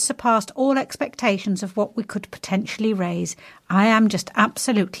think it just surpassed all expectations of what we could potentially raise. I am just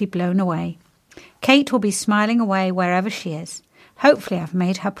absolutely blown away. Kate will be smiling away wherever she is. Hopefully I've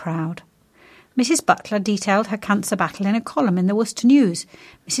made her proud." Mrs. Butler detailed her cancer battle in a column in the Worcester News.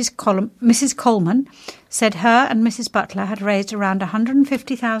 Mrs. Coleman said her and Mrs. Butler had raised around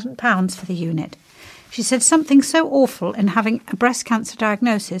 £150,000 for the unit. She said something so awful in having a breast cancer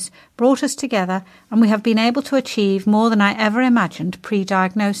diagnosis brought us together, and we have been able to achieve more than I ever imagined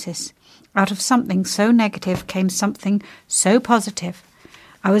pre-diagnosis. Out of something so negative came something so positive.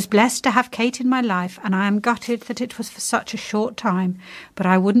 I was blessed to have Kate in my life, and I am gutted that it was for such a short time, but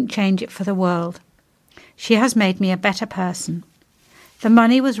I wouldn't change it for the world. She has made me a better person. The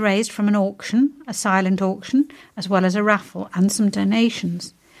money was raised from an auction, a silent auction, as well as a raffle and some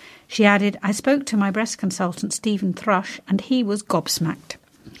donations. She added, "I spoke to my breast consultant, Stephen Thrush, and he was gobsmacked.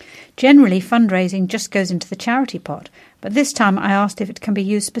 Generally, fundraising just goes into the charity pot, but this time I asked if it can be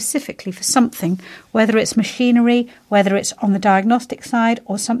used specifically for something, whether it's machinery, whether it's on the diagnostic side,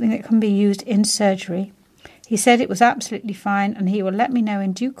 or something that can be used in surgery. He said it was absolutely fine, and he will let me know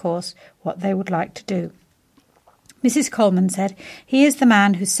in due course what they would like to do." Mrs. Coleman said, "He is the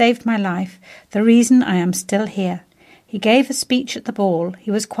man who saved my life, the reason I am still here. He gave a speech at the ball.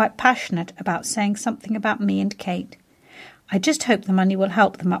 He was quite passionate about saying something about me and Kate. I just hope the money will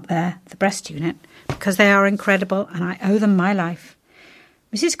help them up there, the breast unit, because they are incredible and I owe them my life."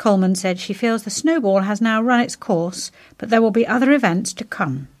 Mrs. Coleman said she feels the snowball has now run its course, but there will be other events to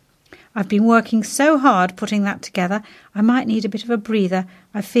come. "I've been working so hard putting that together, I might need a bit of a breather.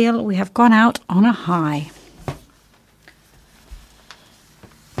 I feel we have gone out on a high."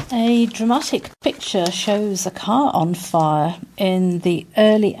 A dramatic picture shows a car on fire in the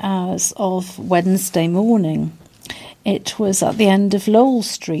early hours of Wednesday morning. It was at the end of Lowell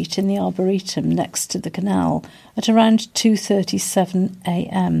Street in the Arboretum next to the canal at around 2:37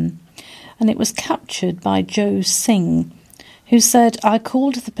 a.m. and it was captured by Joe Singh, who said, "I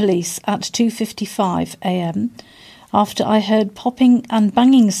called the police at 2:55 a.m. after I heard popping and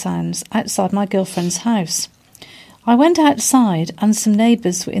banging sounds outside my girlfriend's house. I went outside and some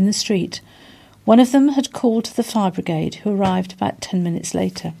neighbours were in the street. One of them had called the fire brigade, who arrived about 10 minutes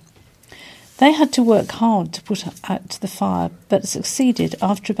later. They had to work hard to put out the fire, but succeeded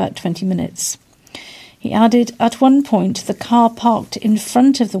after about 20 minutes. He added, at one point the car parked in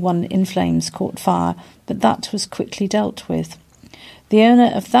front of the one in flames caught fire, but that was quickly dealt with. The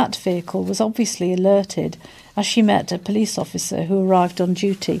owner of that vehicle was obviously alerted as she met a police officer who arrived on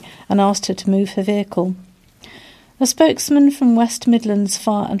duty and asked her to move her vehicle. A spokesman from West Midlands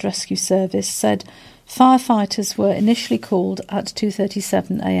Fire and Rescue Service said firefighters were initially called at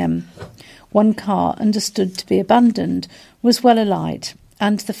 2:37 a.m. One car, understood to be abandoned, was well alight,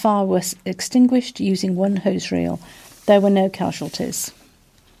 and the fire was extinguished using one hose reel. There were no casualties.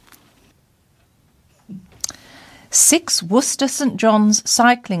 6 Worcester St John's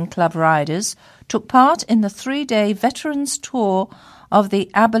Cycling Club riders took part in the 3-day Veterans Tour of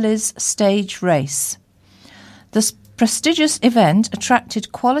the Aberlleys Stage Race. This prestigious event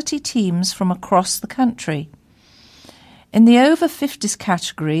attracted quality teams from across the country. In the over 50s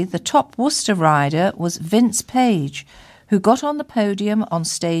category, the top Worcester rider was Vince Page, who got on the podium on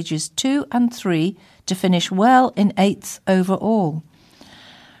stages 2 and 3 to finish well in 8th overall.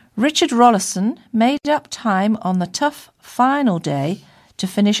 Richard Rollison made up time on the tough final day to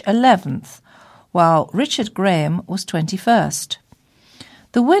finish 11th, while Richard Graham was 21st.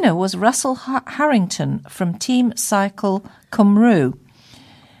 The winner was Russell Harrington from Team Cycle Cymru.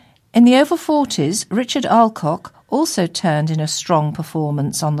 In the over 40s, Richard Alcock also turned in a strong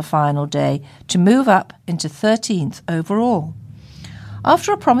performance on the final day to move up into 13th overall.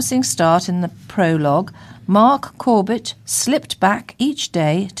 After a promising start in the prologue, Mark Corbett slipped back each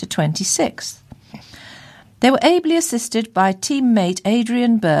day to 26th. They were ably assisted by teammate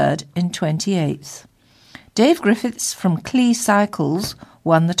Adrian Bird in 28th. Dave Griffiths from Clee Cycles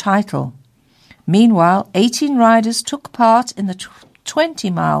won the title. Meanwhile, 18 riders took part in the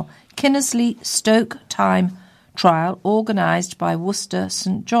 20-mile Kinnersley Stoke Time trial organised by Worcester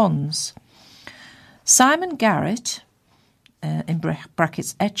St John's. Simon Garrett, in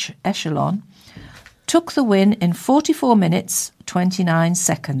brackets Echelon, took the win in 44 minutes 29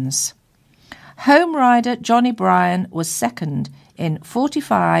 seconds. Home rider Johnny Bryan was second in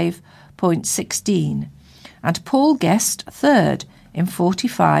 45.16 and Paul Guest third in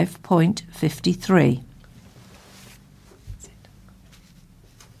 45.53.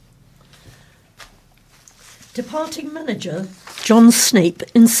 Departing manager John Snape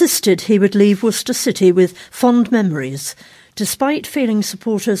insisted he would leave Worcester City with fond memories, despite feeling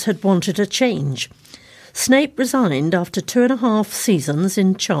supporters had wanted a change. Snape resigned after 2.5 seasons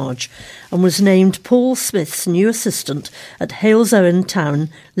in charge and was named Paul Smith's new assistant at Halesowen Town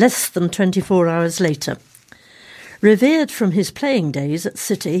less than 24 hours later. Revered from his playing days at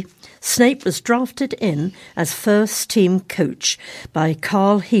City, Snape was drafted in as first-team coach by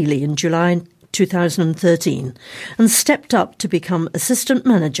Carl Healy in July 2013 and stepped up to become assistant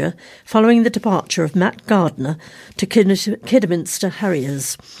manager following the departure of Matt Gardner to Kidderminster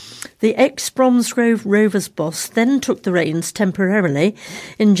Harriers. The ex-Bromsgrove Rovers boss then took the reins temporarily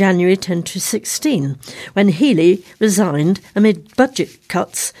in January 2016 when Healy resigned amid budget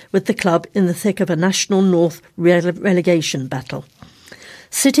cuts with the club in the thick of a National North relegation battle.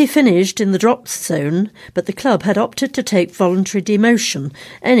 City finished in the drop zone, but the club had opted to take voluntary demotion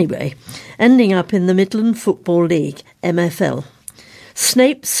anyway, ending up in the Midland Football League, MFL.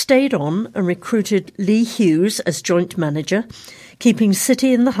 Snape stayed on and recruited Lee Hughes as joint manager, keeping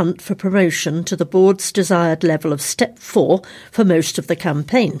City in the hunt for promotion to the board's desired level of Step 4 for most of the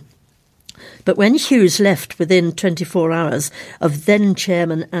campaign. But when Hughes left within 24 hours of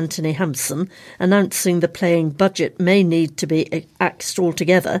then-chairman Anthony Hampson announcing the playing budget may need to be axed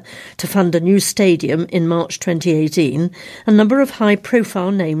altogether to fund a new stadium in March 2018, a number of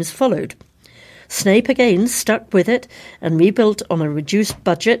high-profile names followed. Snape again stuck with it and rebuilt on a reduced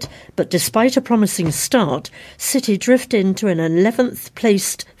budget, but despite a promising start, City drifted into an 11th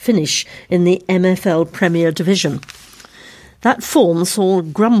placed finish in the MFL Premier Division. That form saw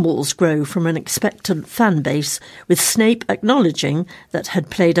grumbles grow from an expectant fan base, with Snape acknowledging that had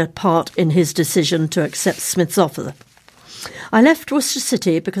played a part in his decision to accept Smith's offer. I left Worcester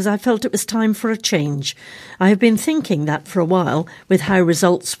City because I felt it was time for a change. I have been thinking that for a while, with how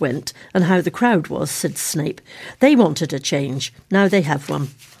results went and how the crowd was, said Snape. They wanted a change. Now they have one.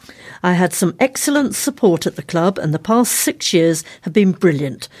 I had some excellent support at the club and the past 6 years have been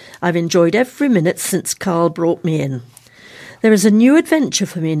brilliant. I've enjoyed every minute since Carl brought me in. There is a new adventure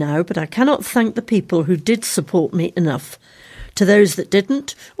for me now, but I cannot thank the people who did support me enough. To those that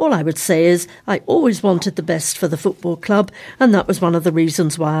didn't, all I would say is I always wanted the best for the football club, and that was one of the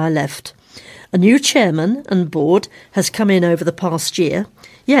reasons why I left. A new chairman and board has come in over the past year.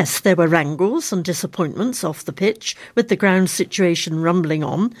 Yes, there were wrangles and disappointments off the pitch with the ground situation rumbling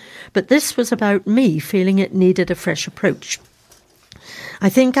on, but this was about me feeling it needed a fresh approach. I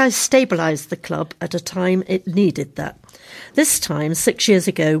think I stabilised the club at a time it needed that. This time, 6 years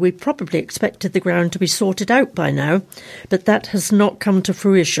ago, we probably expected the ground to be sorted out by now, but that has not come to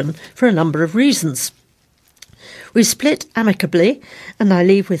fruition for a number of reasons. We split amicably, and I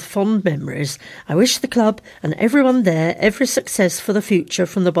leave with fond memories. I wish the club and everyone there every success for the future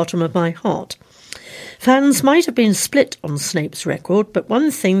from the bottom of my heart. Fans might have been split on Snape's record, but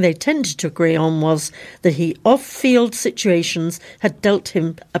one thing they tended to agree on was that he off-field situations had dealt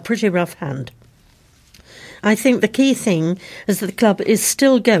him a pretty rough hand. I think the key thing is that the club is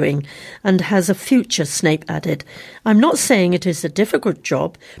still going and has a future, Snape added. I'm not saying it is a difficult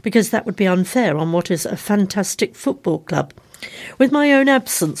job, because that would be unfair on what is a fantastic football club. With my own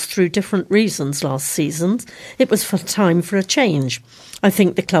absence through different reasons last season, it was time for a change. I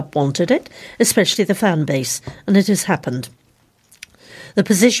think the club wanted it, especially the fan base, and it has happened. The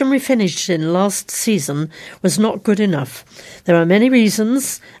position we finished in last season was not good enough. There are many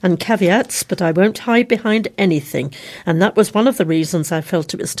reasons and caveats, but I won't hide behind anything, and that was one of the reasons I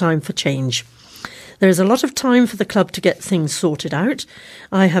felt it was time for change. There is a lot of time for the club to get things sorted out.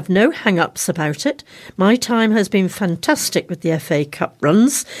 I have no hang-ups about it. My time has been fantastic with the FA Cup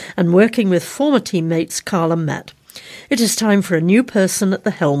runs and working with former teammates Carl and Matt. It is time for a new person at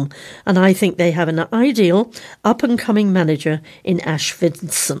the helm, and I think they have an ideal up-and-coming manager in Ash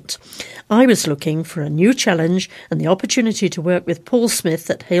Vincent. I was looking for a new challenge, and the opportunity to work with Paul Smith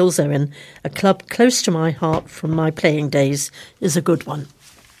at Halesowen, a club close to my heart from my playing days, is a good one.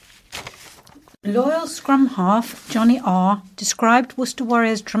 Loyal scrum half Johnny R. described Worcester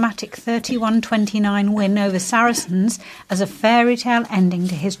Warriors' dramatic 31-29 win over Saracens as a fairy tale ending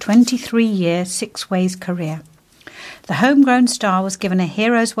to his 23-year six-ways career. The homegrown star was given a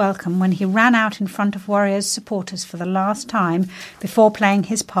hero's welcome when he ran out in front of Warriors supporters for the last time before playing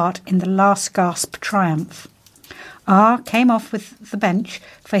his part in the last gasp triumph. R came off with the bench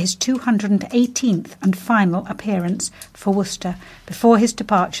for his 218th and final appearance for Worcester before his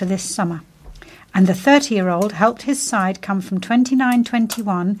departure this summer, and the 30-year-old helped his side come from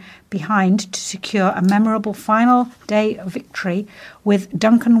 29-21 behind to secure a memorable final day victory, with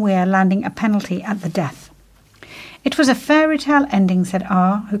Duncan Weir landing a penalty at the death. It was a fairy tale ending, said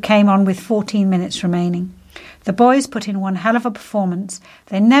R, who came on with 14 minutes remaining. The boys put in one hell of a performance.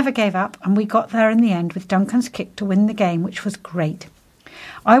 They never gave up, and we got there in the end with Duncan's kick to win the game, which was great.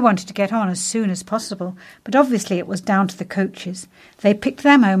 I wanted to get on as soon as possible, but obviously it was down to the coaches. They picked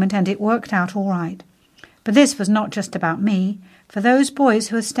their moment and it worked out all right. But this was not just about me. For those boys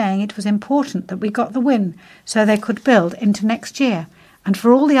who are staying, it was important that we got the win so they could build into next year. And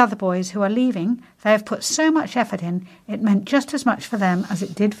for all the other boys who are leaving, they have put so much effort in, it meant just as much for them as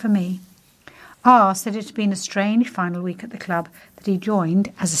it did for me. R said it had been a strange final week at the club that he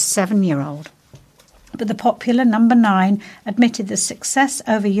joined as a 7-year-old. But the popular number 9 admitted the success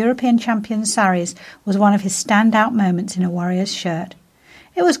over European champion Sarries was one of his standout moments in a Warriors shirt.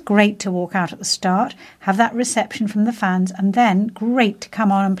 It was great to walk out at the start, have that reception from the fans, and then great to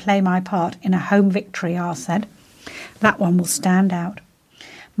come on and play my part in a home victory, R said. That one will stand out.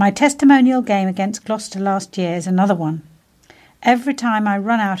 My testimonial game against Gloucester last year is another one. Every time I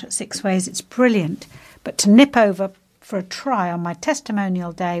run out at six-ways, it's brilliant, but to nip over for a try on my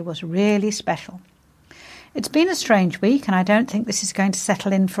testimonial day was really special. It's been a strange week, and I don't think this is going to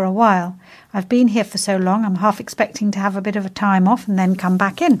settle in for a while. I've been here for so long, I'm half expecting to have a bit of a time off and then come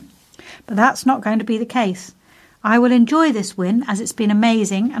back in. But that's not going to be the case. I will enjoy this win, as it's been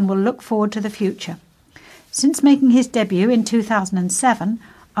amazing, and will look forward to the future. Since making his debut in 2007,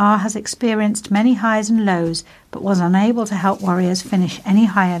 R has experienced many highs and lows, but was unable to help Warriors finish any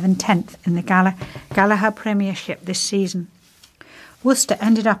higher than 10th in the Gallagher Premiership this season. Worcester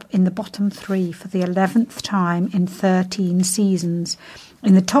ended up in the bottom 3 for the 11th time in 13 seasons,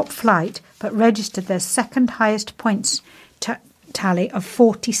 in the top flight, but registered their second highest points tally of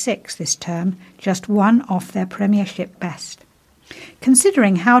 46 this term, just one off their Premiership best.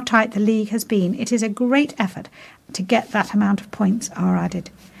 Considering how tight the league has been, it is a great effort to get that amount of points, R added.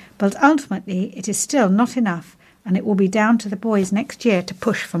 But ultimately it is still not enough, and it will be down to the boys next year to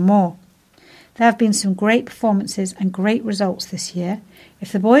push for more. There have been some great performances and great results this year.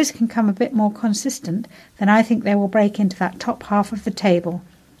 If the boys can come a bit more consistent, then I think they will break into that top half of the table.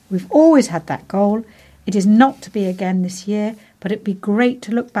 We've always had that goal. It is not to be again this year, but it'd be great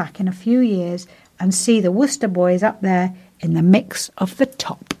to look back in a few years and see the Worcester boys up there in the mix of the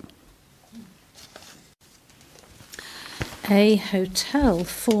top. A hotel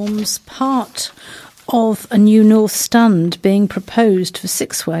forms part of a new North Stand being proposed for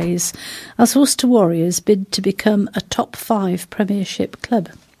Sixways as Worcester Warriors bid to become a top 5 Premiership club.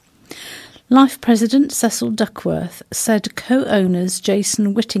 Life President Cecil Duckworth said co-owners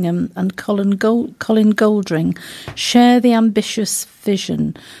Jason Whittingham and Colin Goldring share the ambitious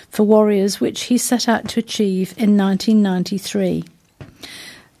vision for Warriors which he set out to achieve in 1993.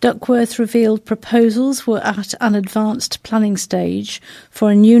 Duckworth revealed proposals were at an advanced planning stage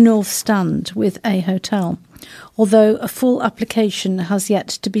for a new North Stand with a hotel, although a full application has yet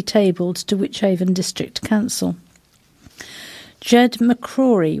to be tabled to Wychavon District Council. Jed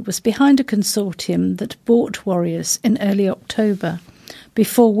McCrory was behind a consortium that bought Warriors in early October,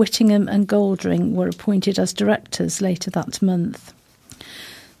 before Whittingham and Goldring were appointed as directors later that month.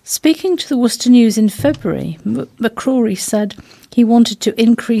 Speaking to the Worcester News in February, McCrory said he wanted to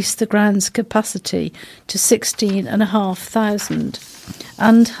increase the ground's capacity to 16,500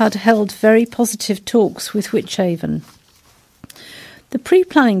 and had held very positive talks with Wychavon. The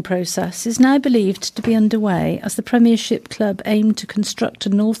pre-planning process is now believed to be underway as the Premiership club aimed to construct a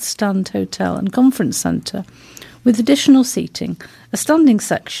North Stand hotel and conference centre with additional seating, a standing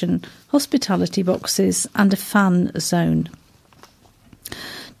section, hospitality boxes and a fan zone.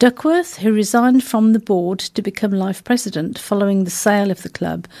 Duckworth, who resigned from the board to become Life President following the sale of the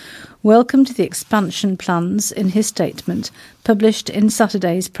club, welcomed the expansion plans in his statement published in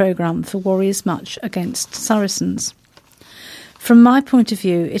Saturday's programme for Warriors' match against Saracens. From my point of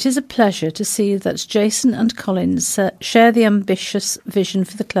view, it is a pleasure to see that Jason and Colin share the ambitious vision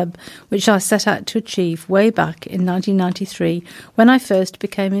for the club which I set out to achieve way back in 1993 when I first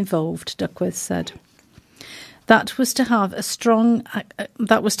became involved, Duckworth said. That was to have a strong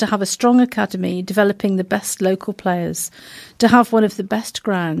academy developing the best local players, to have one of the best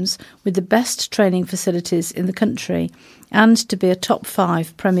grounds with the best training facilities in the country, and to be a top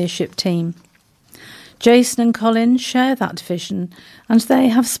 5 Premiership team. Jason and Colin share that vision, and they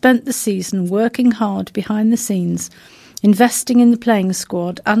have spent the season working hard behind the scenes, investing in the playing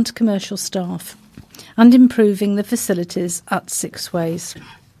squad and commercial staff, and improving the facilities at Sixways.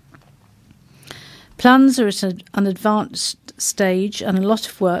 Plans are at an advanced stage and a lot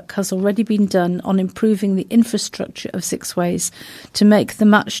of work has already been done on improving the infrastructure of Sixways to make the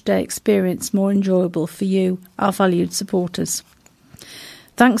match day experience more enjoyable for you, our valued supporters.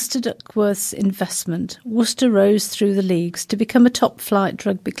 Thanks to Duckworth's investment, Worcester rose through the leagues to become a top-flight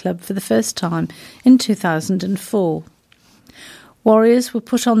rugby club for the first time in 2004. Warriors were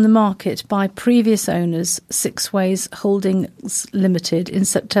put on the market by previous owners, Sixways Holdings Limited, in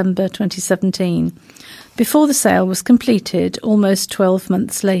September 2017, before the sale was completed almost 12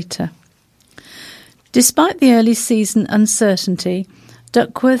 months later. Despite the early season uncertainty,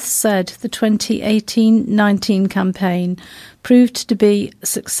 Duckworth said the 2018-19 campaign proved to be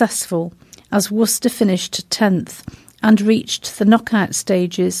successful as Worcester finished 10th and reached the knockout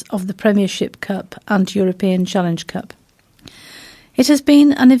stages of the Premiership Cup and European Challenge Cup. It has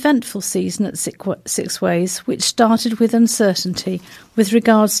been an eventful season at Sixways, which started with uncertainty with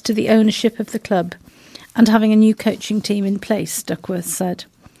regards to the ownership of the club and having a new coaching team in place, Duckworth said.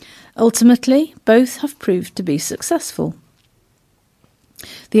 Ultimately, both have proved to be successful.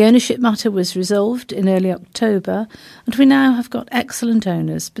 The ownership matter was resolved in early October, and we now have got excellent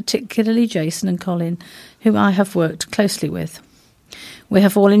owners, particularly Jason and Colin, who I have worked closely with. We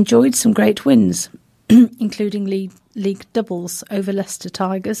have all enjoyed some great wins, including league doubles over Leicester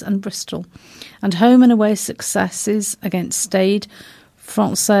Tigers and Bristol, and home and away successes against Stade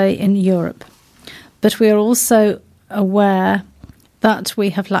Francais in Europe. But we are also aware that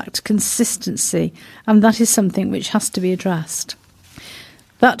we have lacked consistency, and that is something which has to be addressed.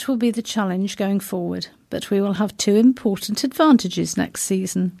 That will be the challenge going forward, but we will have 2 important advantages next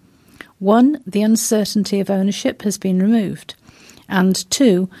season. 1, the uncertainty of ownership has been removed, and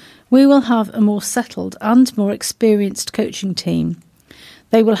 2, we will have a more settled and more experienced coaching team.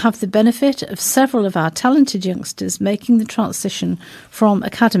 They will have the benefit of several of our talented youngsters making the transition from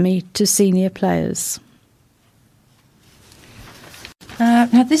academy to senior players.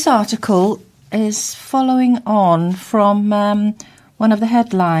 Now, this article is following on from one of the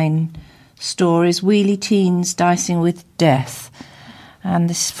headline stories, Wheelie Teens Dicing with Death. And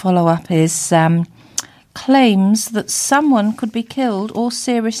this follow-up is claims that someone could be killed or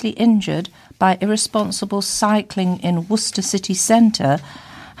seriously injured by irresponsible cycling in Worcester city centre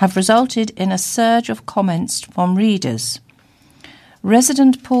have resulted in a surge of comments from readers.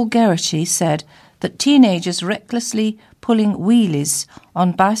 Resident Paul Geraghty said that teenagers recklessly pulling wheelies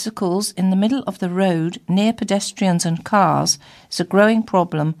on bicycles in the middle of the road near pedestrians and cars is a growing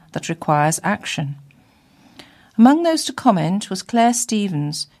problem that requires action. Among those to comment was Claire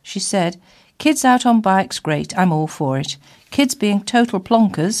Stevens. She said, "Kids out on bikes, great, I'm all for it. Kids being total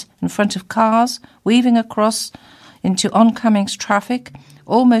plonkers in front of cars, weaving across into oncoming traffic,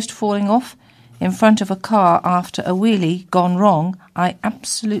 almost falling off in front of a car after a wheelie gone wrong, I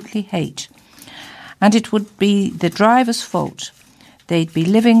absolutely hate. And it would be the driver's fault. They'd be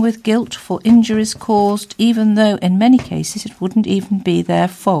living with guilt for injuries caused, even though in many cases it wouldn't even be their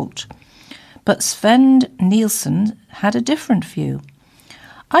fault." But Sven Nielsen had a different view.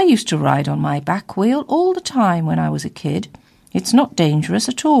 "I used to ride on my back wheel all the time when I was a kid. It's not dangerous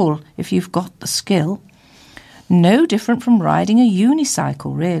at all if you've got the skill. No different from riding a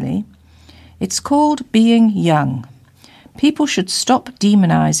unicycle, really. It's called being young. People should stop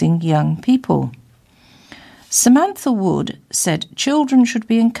demonising young people." Samantha Wood said children should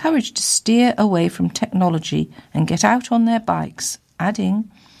be encouraged to steer away from technology and get out on their bikes, adding,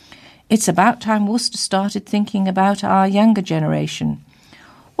 "It's about time Worcester started thinking about our younger generation.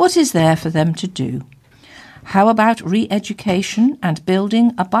 What is there for them to do? How about re-education and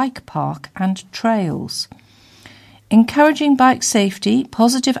building a bike park and trails? Encouraging bike safety,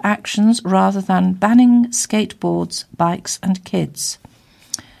 positive actions rather than banning skateboards, bikes and kids."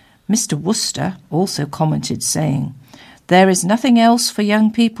 Mr. Worcester also commented, saying, "There is nothing else for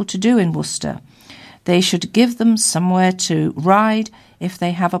young people to do in Worcester. They should give them somewhere to ride if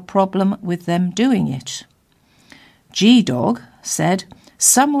they have a problem with them doing it." G-Dog said,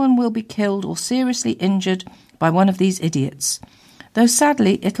 "Someone will be killed or seriously injured by one of these idiots, though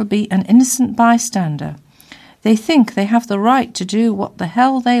sadly it'll be an innocent bystander. They think they have the right to do what the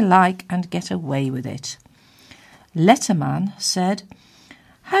hell they like and get away with it." Letterman said,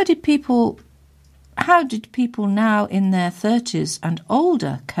 How did people now in their 30s and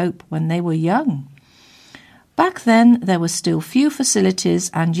older cope when they were young? Back then there were still few facilities,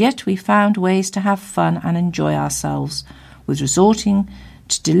 and yet we found ways to have fun and enjoy ourselves without resorting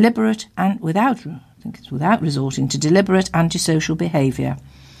to deliberate antisocial behaviour.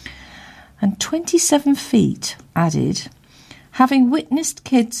 And 27 Feet added, "Having witnessed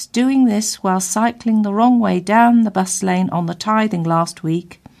kids doing this while cycling the wrong way down the bus lane on the Tithing last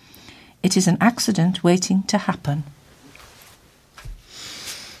week, it is an accident waiting to happen."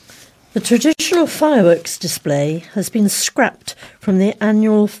 The traditional fireworks display has been scrapped from the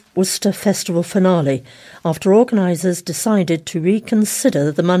annual Worcester Festival finale after organisers decided to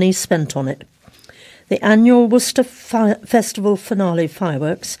reconsider the money spent on it. The annual Worcester Festival finale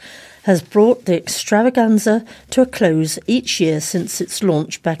fireworks has brought the extravaganza to a close each year since its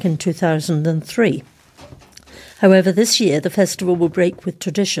launch back in 2003. However, this year the festival will break with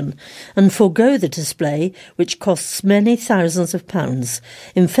tradition and forego the display, which costs many thousands of pounds,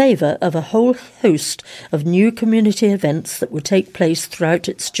 in favour of a whole host of new community events that will take place throughout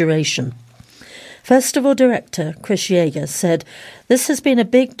its duration. Festival director Chris Yeager said, "This has been a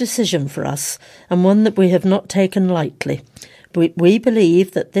big decision for us and one that we have not taken lightly. We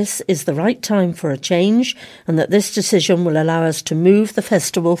believe that this is the right time for a change and that this decision will allow us to move the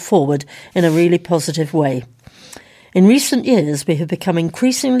festival forward in a really positive way. In recent years, we have become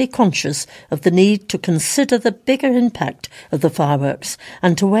increasingly conscious of the need to consider the bigger impact of the fireworks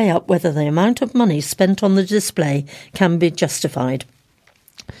and to weigh up whether the amount of money spent on the display can be justified.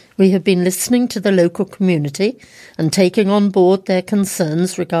 We have been listening to the local community and taking on board their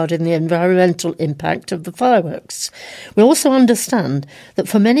concerns regarding the environmental impact of the fireworks. We also understand that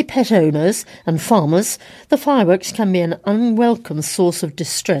for many pet owners and farmers, the fireworks can be an unwelcome source of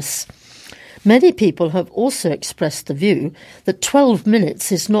distress. Many people have also expressed the view that 12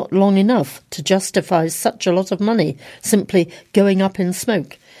 minutes is not long enough to justify such a lot of money simply going up in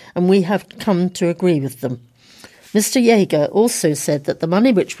smoke, and we have come to agree with them. Mr. Yeager also said that the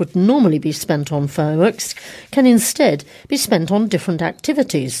money which would normally be spent on fireworks can instead be spent on different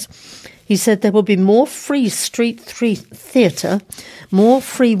activities. He said there will be more free street theatre, more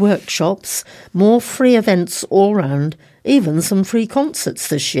free workshops, more free events all round, even some free concerts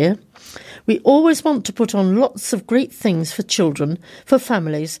this year. We always want to put on lots of great things for children, for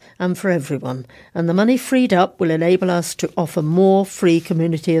families and for everyone, and the money freed up will enable us to offer more free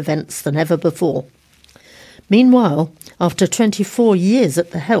community events than ever before. Meanwhile, after 24 years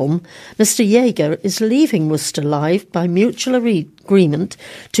at the helm, Mr. Yeager is leaving Worcester Live by mutual agreement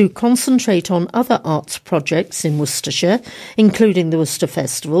to concentrate on other arts projects in Worcestershire, including the Worcester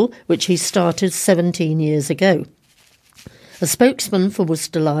Festival, which he started 17 years ago. A spokesman for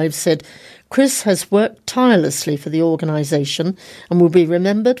Worcester Live said, "Chris has worked tirelessly for the organisation and will be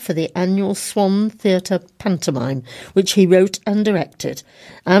remembered for the annual Swan Theatre pantomime, which he wrote and directed,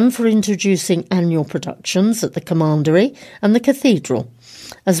 and for introducing annual productions at the Commandery and the Cathedral.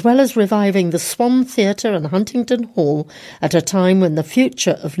 as well as reviving the Swan Theatre and Huntington Hall at a time when the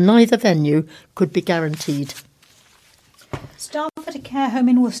future of neither venue could be guaranteed. Staff at a care home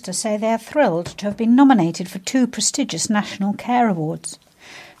in Worcester say they are thrilled to have been nominated for 2 prestigious National Care Awards.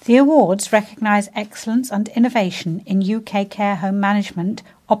 The awards recognise excellence and innovation in UK care home management,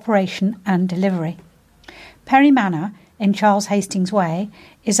 operation and delivery. Perry Manor, in Charles Hastings Way,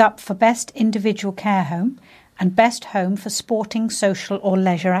 is up for Best Individual Care Home and Best Home for Sporting, Social or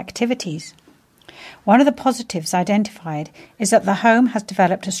Leisure Activities. One of the positives identified is that the home has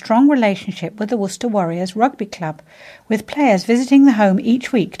developed a strong relationship with the Worcester Warriors Rugby Club, with players visiting the home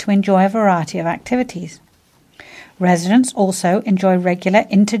each week to enjoy a variety of activities. Residents also enjoy regular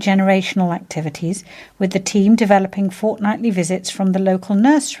intergenerational activities, with the team developing fortnightly visits from the local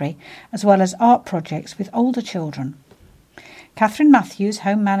nursery, as well as art projects with older children. Catherine Matthews,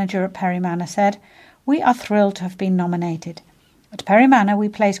 home manager at Perry Manor, said, "We are thrilled to have been nominated. At Perry Manor, we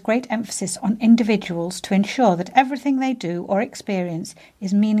place great emphasis on individuals to ensure that everything they do or experience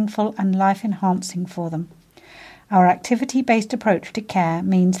is meaningful and life-enhancing for them. Our activity-based approach to care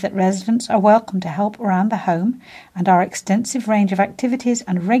means that residents are welcome to help around the home, and our extensive range of activities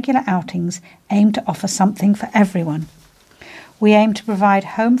and regular outings aim to offer something for everyone. We aim to provide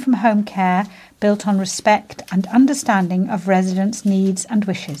home-from-home care built on respect and understanding of residents' needs and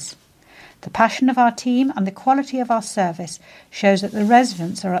wishes. The passion of our team and the quality of our service shows that the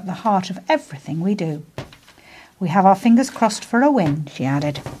residents are at the heart of everything we do. We have our fingers crossed for a win," she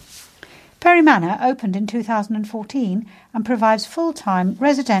added. Perry Manor opened in 2014 and provides full-time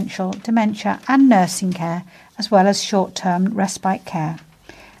residential, dementia and nursing care, as well as short-term respite care.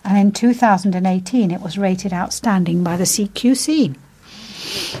 And in 2018 it was rated outstanding by the CQC.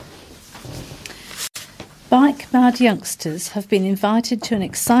 Bike Mad youngsters have been invited to an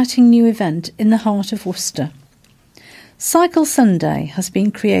exciting new event in the heart of Worcester. Cycle Sunday has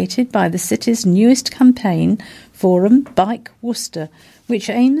been created by the city's newest campaign, Forum Bike Worcester, which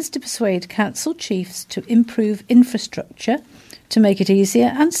aims to persuade council chiefs to improve infrastructure to make it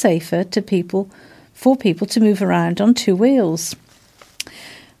easier and safer for people to move around on 2 wheels.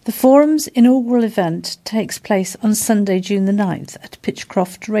 The Forum's inaugural event takes place on Sunday, June the 9th at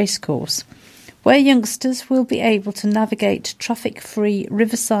Pitchcroft Racecourse, where youngsters will be able to navigate traffic-free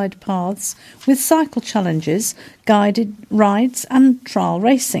riverside paths with cycle challenges, guided rides and trial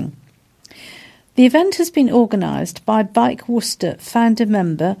racing. The event has been organised by Bike Worcester founder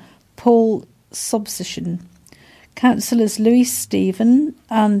member Paul Sobsishin, councillors Louis Stephen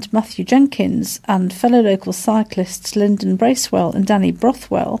and Matthew Jenkins, and fellow local cyclists Lyndon Bracewell and Danny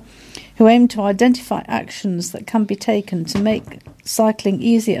Brothwell, who aim to identify actions that can be taken to make cycling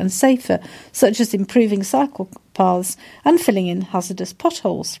easier and safer, such as improving cycle paths and filling in hazardous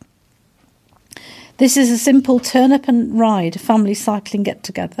potholes. This is a simple turn-up-and-ride family cycling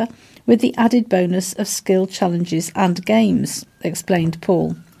get-together with the added bonus of skill challenges and games, explained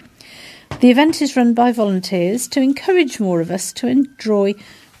Paul. The event is run by volunteers to encourage more of us to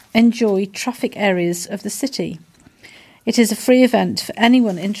enjoy traffic areas of the city. It is a free event for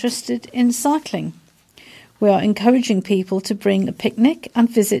anyone interested in cycling. We are encouraging people to bring a picnic and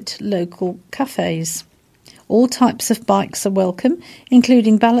visit local cafes. All types of bikes are welcome,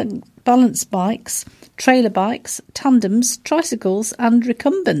 including balance bikes, trailer bikes, tandems, tricycles and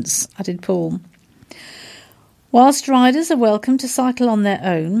recumbents, added Paul. Whilst riders are welcome to cycle on their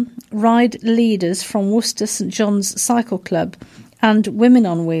own, ride leaders from Worcester St John's Cycle Club and Women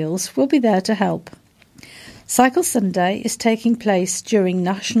on Wheels will be there to help. Cycle Sunday is taking place during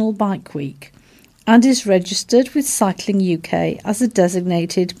National Bike Week and is registered with Cycling UK as a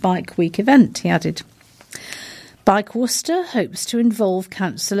designated Bike Week event, he added. Bike Worcester hopes to involve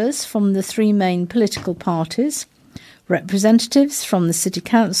councillors from the 3 main political parties, representatives from the City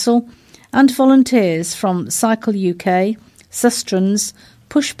Council and volunteers from Cycle UK, Sustrans,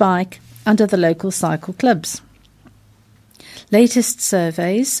 Push Bike and other local cycle clubs. Latest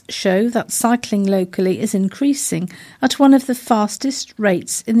surveys show that cycling locally is increasing at one of the fastest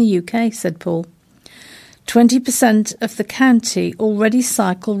rates in the UK, said Paul. 20% of the county already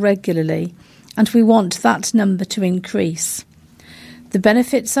cycle regularly, and we want that number to increase. The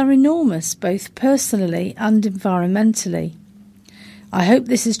benefits are enormous, both personally and environmentally. I hope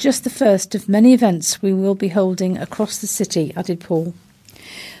this is just the first of many events we will be holding across the city, added Paul.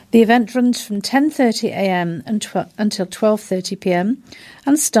 The event runs from 10:30am until 12:30pm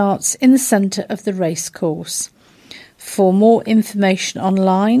and starts in the centre of the racecourse. For more information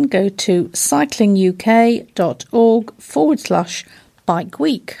online, go to cyclinguk.org/Bike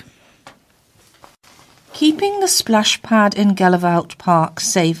Week. Keeping the splash pad in Gallivant Park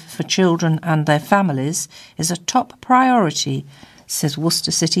safe for children and their families is a top priority, says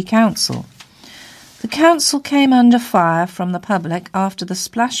Worcester City Council. The council came under fire from the public after the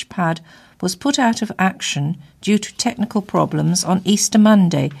splash pad was put out of action due to technical problems on Easter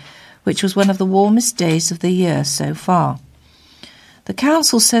Monday, which was one of the warmest days of the year so far. The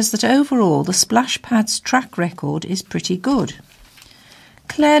council says that overall the splash pad's track record is pretty good.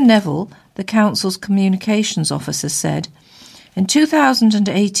 Claire Neville, the council's communications officer, said, "In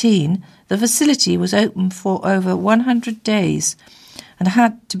 2018, the facility was open for over 100 days and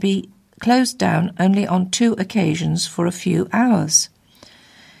had to be closed down only on 2 occasions for a few hours.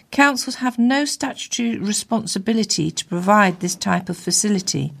 Councils have no statutory responsibility to provide this type of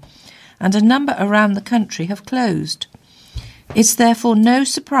facility, and a number around the country have closed. It's therefore no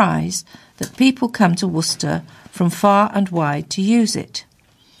surprise that people come to Worcester from far and wide to use it.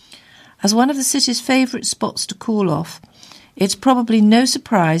 As one of the city's favourite spots to cool off, it's probably no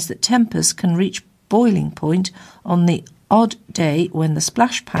surprise that tempers can reach boiling point on the odd day when the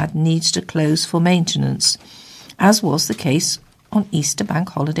splash pad needs to close for maintenance, as was the case on Easter Bank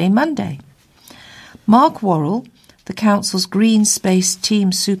Holiday Monday." Mark Worrell, the council's Green Space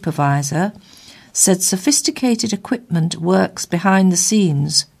team supervisor, said sophisticated equipment works behind the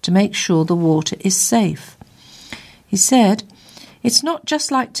scenes to make sure the water is safe. He said, "It's not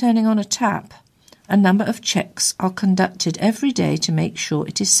just like turning on a tap. A number of checks are conducted every day to make sure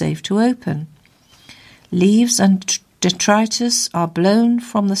it is safe to open. Leaves and detritus are blown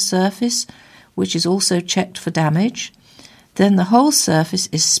from the surface, which is also checked for damage. Then the whole surface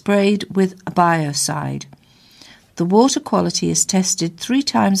is sprayed with a biocide. The water quality is tested 3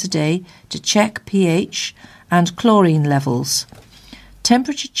 times a day to check pH and chlorine levels.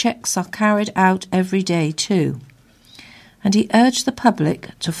 Temperature checks are carried out every day too." And he urged the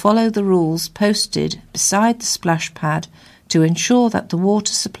public to follow the rules posted beside the splash pad to ensure that the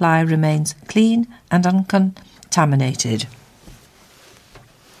water supply remains clean and uncontaminated.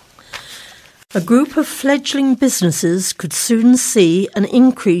 A group of fledgling businesses could soon see an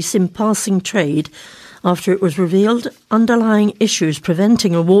increase in passing trade after it was revealed underlying issues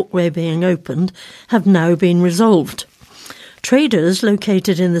preventing a walkway being opened have now been resolved. Traders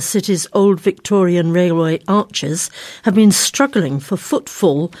located in the city's old Victorian railway arches have been struggling for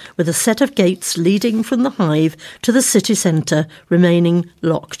footfall, with a set of gates leading from the Hive to the city centre remaining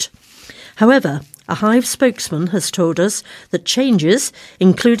locked. However, a Hive spokesman has told us that changes,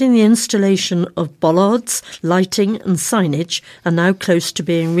 including the installation of bollards, lighting and signage, are now close to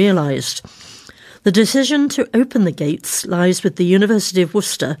being realised. The decision to open the gates lies with the University of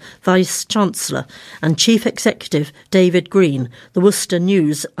Worcester Vice-Chancellor and Chief Executive David Green, the Worcester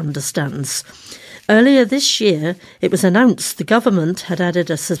News understands. Earlier this year, it was announced the government had added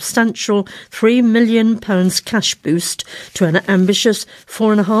a substantial £3 million cash boost to an ambitious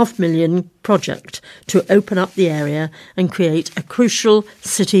 £4.5 million project to open up the area and create a crucial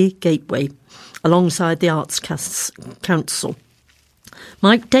city gateway, alongside the Arts Council.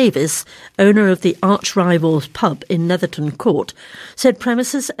 Mike Davis, owner of the arch-rivals pub in Netherton Court, said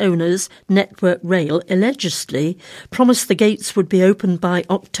premises owners Network Rail allegedly promised the gates would be opened by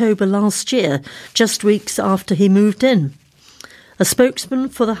October last year, just weeks after he moved in. A spokesman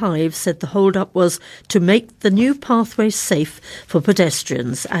for the Hive said the hold-up was to make the new pathway safe for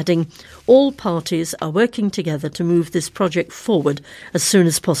pedestrians, adding, "All parties are working together to move this project forward as soon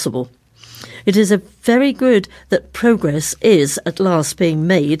as possible. It is very good that progress is at last being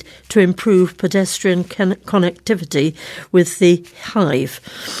made to improve pedestrian connectivity with the Hive.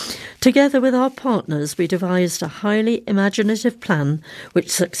 Together with our partners, we devised a highly imaginative plan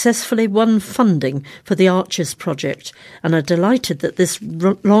which successfully won funding for the Arches project, and are delighted that this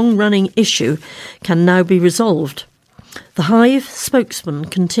long-running issue can now be resolved." The Hive spokesman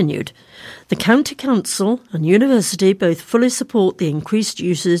continued, "The County Council and University both fully support the increased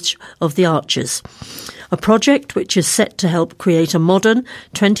usage of the arches, a project which is set to help create a modern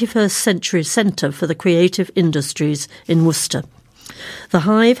 21st century centre for the creative industries in Worcester. The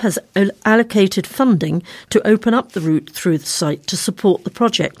Hive has allocated funding to open up the route through the site to support the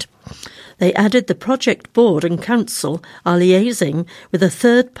project. They added the project board and council are liaising with a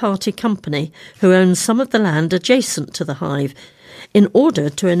third-party company who owns some of the land adjacent to the Hive in order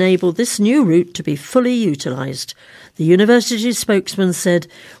to enable this new route to be fully utilised. The university spokesman said,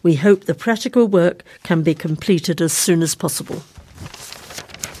 "We hope the practical work can be completed as soon as possible."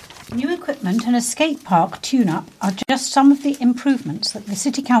 New equipment and a skate park tune-up are just some of the improvements that the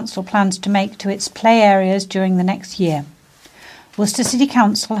City Council plans to make to its play areas during the next year. Worcester City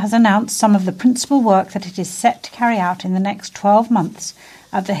Council has announced some of the principal work that it is set to carry out in the next 12 months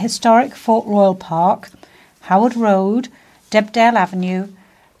at the historic Fort Royal Park, Howard Road, Debdale Avenue,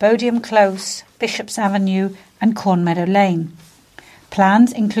 Bodiam Close, Bishops Avenue and Cornmeadow Lane.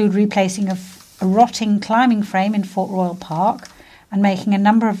 Plans include replacing a rotting climbing frame in Fort Royal Park and making a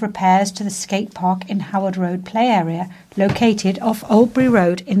number of repairs to the skate park in Howard Road play area, located off Oldbury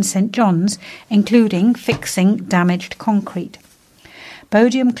Road in St John's, including fixing damaged concrete.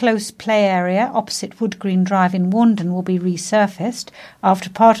 Bodiam Close play area opposite Wood Green Drive in Warndon will be resurfaced after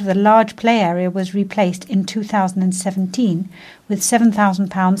part of the large play area was replaced in 2017, with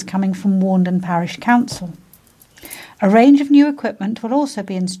 £7,000 coming from Warndon Parish Council. A range of new equipment will also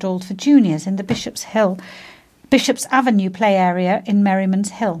be installed for juniors in the Bishop's Avenue play area in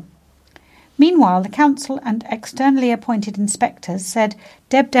Merriman's Hill. Meanwhile, the council and externally appointed inspectors said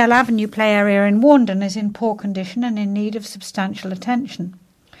Debdale Avenue play area in Warndon is in poor condition and in need of substantial attention.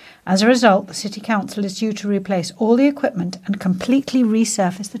 As a result, the City Council is due to replace all the equipment and completely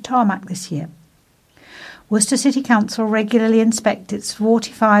resurface the tarmac this year. Worcester City Council regularly inspects its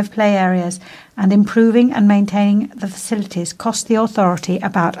 45 play areas, and improving and maintaining the facilities cost the authority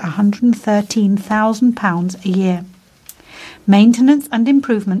about £113,000 a year. Maintenance and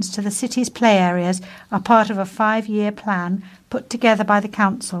improvements to the city's play areas are part of a 5-year plan put together by the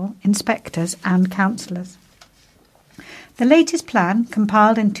council, inspectors and councillors. The latest plan,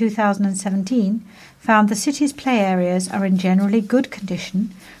 compiled in 2017, found the city's play areas are in generally good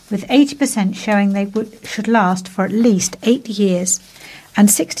condition, with 80% showing they should last for at least 8 years and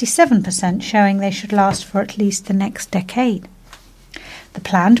 67% showing they should last for at least the next decade. The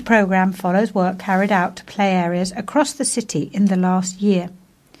planned programme follows work carried out to play areas across the city in the last year.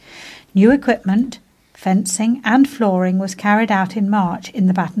 New equipment, fencing and flooring was carried out in March in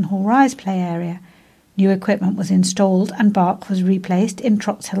the Batten Hall Rise play area. New equipment was installed and bark was replaced in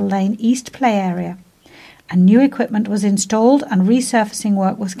Trots Hill Lane East play area. And new equipment was installed and resurfacing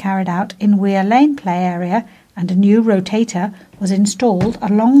work was carried out in Weir Lane play area, and a new rotator was installed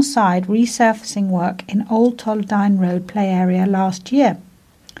alongside resurfacing work in Old Tolladine Road play area last year.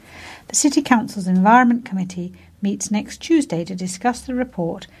 The City Council's Environment Committee meets next Tuesday to discuss the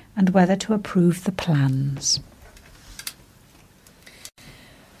report and whether to approve the plans.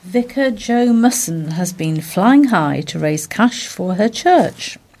 Vicar Jo Musson has been flying high to raise cash for her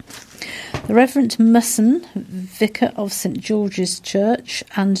church. The Reverend Musson, Vicar of St George's Church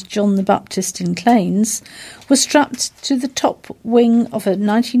and John the Baptist in Claines, was strapped to the top wing of a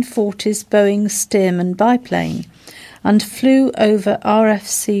 1940s Boeing Stearman biplane and flew over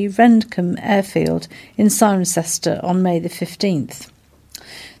RFC Rendcombe Airfield in Cirencester on May the 15th.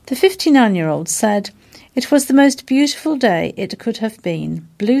 The 59-year-old said, "It was the most beautiful day it could have been,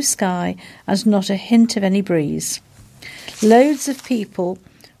 blue sky and not a hint of any breeze. Loads of people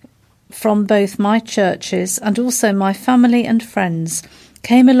from both my churches and also my family and friends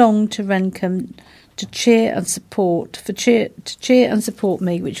came along to Rendcombe to cheer and support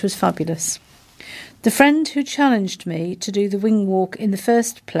me, which was fabulous. The friend who challenged me to do the wing walk in the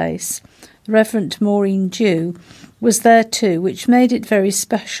first place, the Reverend Maureen Dew, was there too, which made it very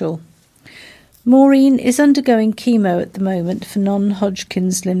special. Maureen is undergoing chemo at the moment for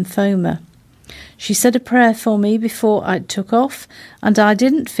non-Hodgkin's lymphoma. She said a prayer for me before I took off, and I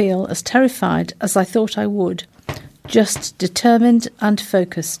didn't feel as terrified as I thought I would, just determined and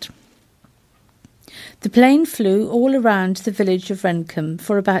focused." The plane flew all around the village of Rendcombe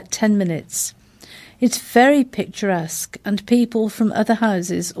for about 10 minutes. It's very picturesque, and people from other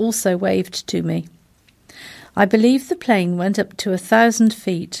houses also waved to me. I believe the plane went up to 1,000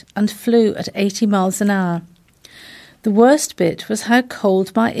 feet and flew at 80 miles an hour. The worst bit was how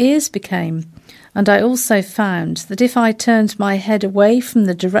cold my ears became, and I also found that if I turned my head away from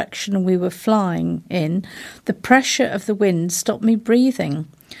the direction we were flying in, the pressure of the wind stopped me breathing,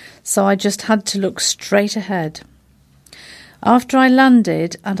 so I just had to look straight ahead. After I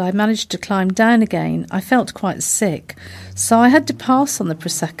landed and I managed to climb down again, I felt quite sick, so I had to pass on the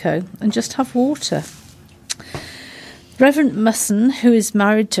Prosecco and just have water. Reverend Musson, who is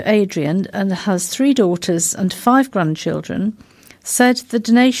married to Adrian and has 3 daughters and 5 grandchildren, said the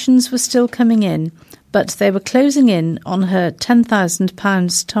donations were still coming in, but they were closing in on her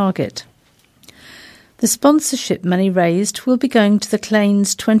 £10,000 target. The sponsorship money raised will be going to the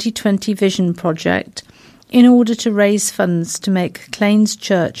Claines 2020 Vision Project in order to raise funds to make Claines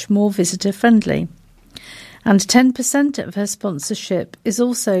Church more visitor-friendly. And 10% of her sponsorship is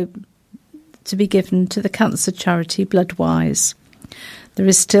also to be given to the cancer charity Bloodwise. There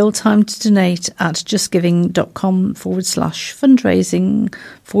is still time to donate at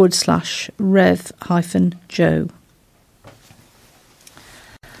justgiving.com/fundraising/rev-jo.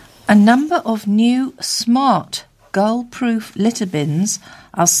 A number of new smart gull-proof litter bins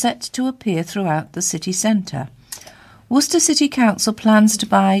are set to appear throughout the city centre. Worcester City Council plans to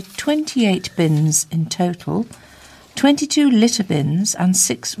buy 28 bins in total. 22 litter bins and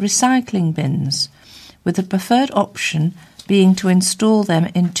 6 recycling bins, with the preferred option being to install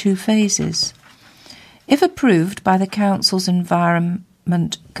them in 2 phases. If approved by the Council's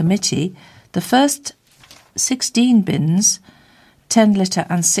Environment Committee, the first 16 bins, 10 litter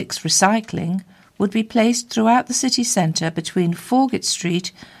and 6 recycling, would be placed throughout the city centre between Foregate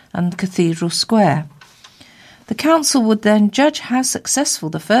Street and Cathedral Square. The council would then judge how successful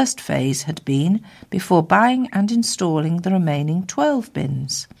the first phase had been before buying and installing the remaining 12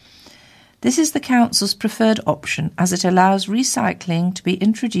 bins. This is the council's preferred option, as it allows recycling to be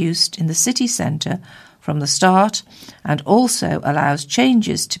introduced in the city centre from the start and also allows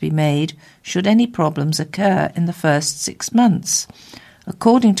changes to be made should any problems occur in the first 6 months,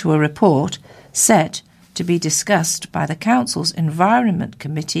 according to a report set to be discussed by the Council's Environment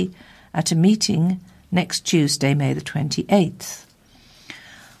Committee at a meeting next Tuesday, May the 28th.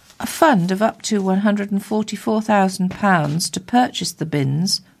 A fund of up to £144,000 to purchase the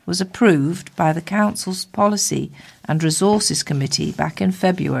bins was approved by the Council's Policy and Resources Committee back in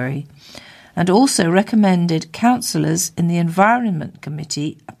February, and also recommended councillors in the Environment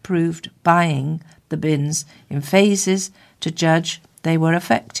Committee approved buying the bins in phases to judge they were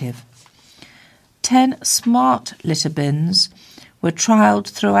effective. 10 smart litter bins were trialled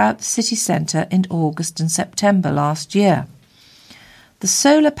throughout the city centre in August and September last year. The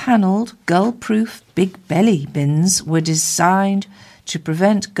solar-panelled, gull-proof Big Belly bins were designed to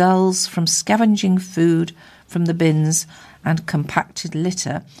prevent gulls from scavenging food from the bins and compacted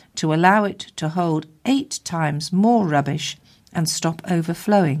litter to allow it to hold 8 times more rubbish and stop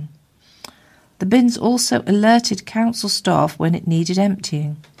overflowing. The bins also alerted council staff when it needed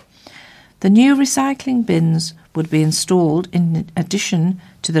emptying. The new recycling bins would be installed in addition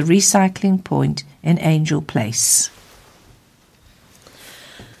to the recycling point in Angel Place.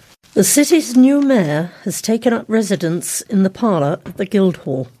 The city's new mayor has taken up residence in the parlour at the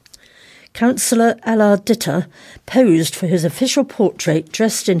Guildhall. Councillor Allard Ditter posed for his official portrait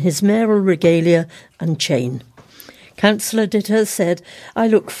dressed in his mayoral regalia and chain. Councillor Ditter said, "I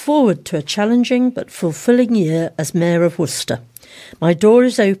look forward to a challenging but fulfilling year as Mayor of Worcester. My door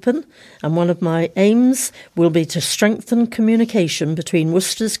is open, and one of my aims will be to strengthen communication between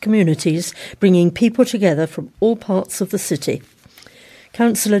Worcester's communities, bringing people together from all parts of the city."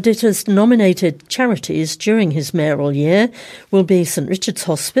 Councillor Ditter's nominated charities during his mayoral year will be St Richard's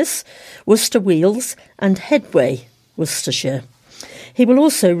Hospice, Worcester Wheels and Headway, Worcestershire. He will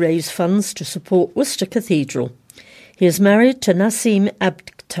also raise funds to support Worcester Cathedral. He is married to Nasim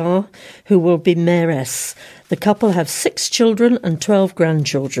Abkhtar, who will be mayoress. The couple have 6 children and 12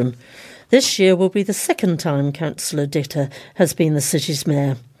 grandchildren. This year will be the second time Councillor Ditter has been the city's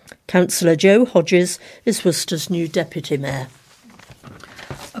mayor. Councillor Joe Hodges is Worcester's new deputy mayor.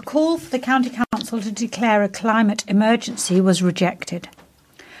 A call for the County Council to declare a climate emergency was rejected.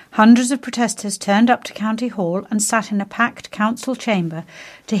 Hundreds of protesters turned up to County Hall and sat in a packed council chamber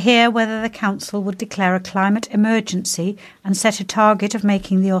to hear whether the council would declare a climate emergency and set a target of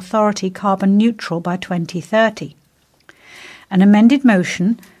making the authority carbon neutral by 2030. An amended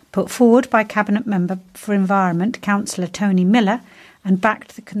motion, put forward by Cabinet Member for Environment, Councillor Tony Miller, and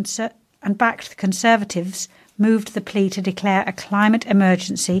backed the Conservatives, moved the plea to declare a climate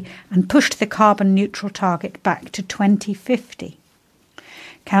emergency and pushed the carbon neutral target back to 2050.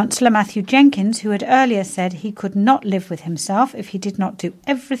 Councillor Matthew Jenkins, who had earlier said he could not live with himself if he did not do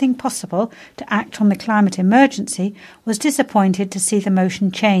everything possible to act on the climate emergency, was disappointed to see the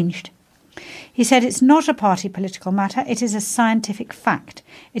motion changed. He said it's not a party political matter, it is a scientific fact.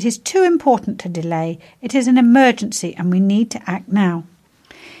 It is too important to delay. It is an emergency and we need to act now.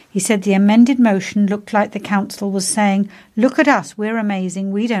 He said the amended motion looked like the council was saying, "Look at us, we're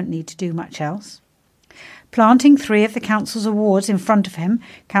amazing, we don't need to do much else." Planting 3 of the council's awards in front of him,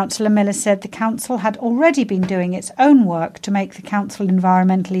 Councillor Miller said the council had already been doing its own work to make the council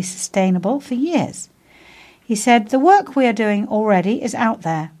environmentally sustainable for years. He said, "The work we are doing already is out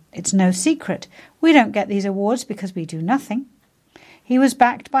there. It's no secret. We don't get these awards because we do nothing." He was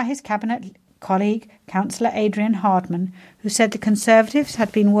backed by his cabinet colleague, Councillor Adrian Hardman, who said the Conservatives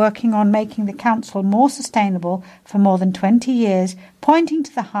had been working on making the council more sustainable for more than 20 years, pointing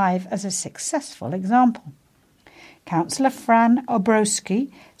to the Hive as a successful example. Councillor Fran Obrowski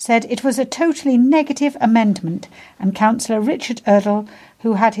said it was a totally negative amendment, and Councillor Richard Erdl,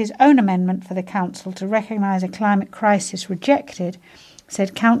 who had his own amendment for the council to recognise a climate crisis rejected,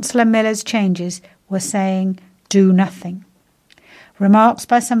 said Councillor Miller's changes were saying, "Do nothing." Remarks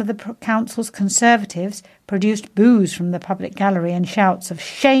by some of the council's Conservatives produced boos from the public gallery and shouts of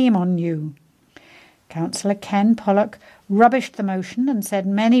 "Shame on you!" Councillor Ken Pollock rubbished the motion and said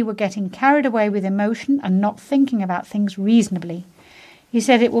many were getting carried away with emotion and not thinking about things reasonably. He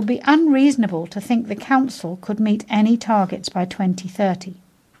said it would be unreasonable to think the council could meet any targets by 2030.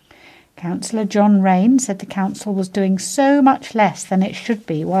 Councillor John Raine said the council was doing so much less than it should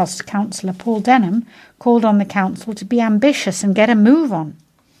be, whilst Councillor Paul Denham called on the council to be ambitious and get a move on.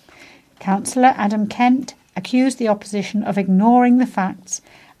 Councillor Adam Kent accused the opposition of ignoring the facts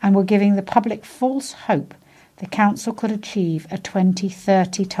and were giving the public false hope the council could achieve a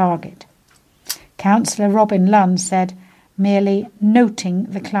 2030 target. Councillor Robin Lunn said merely noting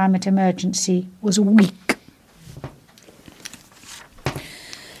the climate emergency was weak.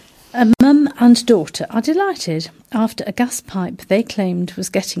 A mum and daughter are delighted after a gas pipe they claimed was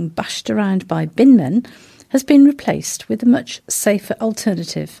getting bashed around by binmen has been replaced with a much safer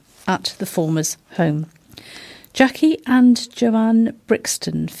alternative at the former's home. Jackie and Joanne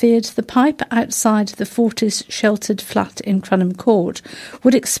Brixton feared the pipe outside the Fortis sheltered flat in Cranham Court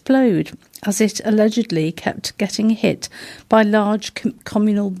would explode, as it allegedly kept getting hit by large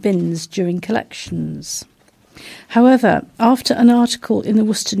communal bins during collections. However, after an article in the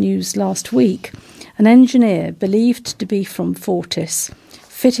Worcester News last week, an engineer believed to be from Fortis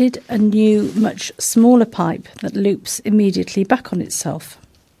fitted a new, much smaller pipe that loops immediately back on itself.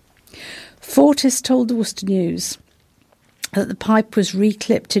 Fortis told the Worcester News that the pipe was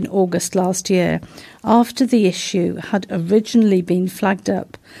reclipped in August last year after the issue had originally been flagged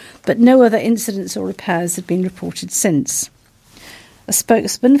up, but no other incidents or repairs had been reported since. A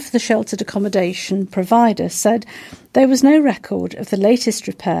spokesman for the sheltered accommodation provider said there was no record of the latest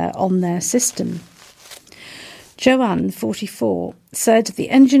repair on their system. Joanne, 44, said the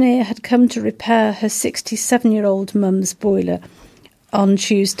engineer had come to repair her 67-year-old mum's boiler on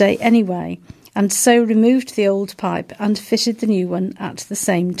Tuesday anyway, and so removed the old pipe and fitted the new one at the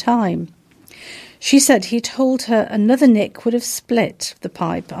same time. She said he told her another nick would have split the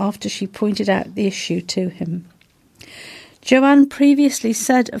pipe after she pointed out the issue to him. Joanne previously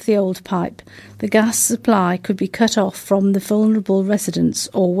said of the old pipe the gas supply could be cut off from the vulnerable residents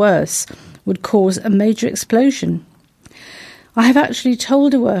or worse, would cause a major explosion. I have actually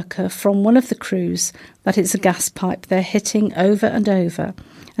told a worker from one of the crews that it's a gas pipe they're hitting over and over,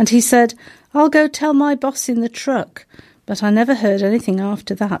 and he said, "I'll go tell my boss in the truck," but I never heard anything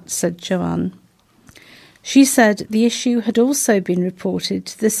after that, said Joanne. She said the issue had also been reported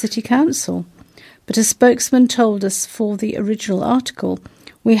to the City Council, but a spokesman told us for the original article,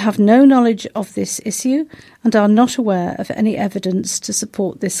 "We have no knowledge of this issue and are not aware of any evidence to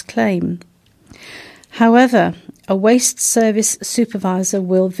support this claim." However, a waste service supervisor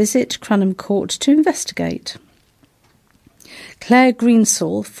will visit Cranham Court to investigate. Claire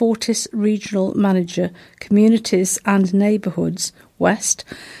Greensall, Fortis Regional Manager, Communities and Neighbourhoods, West,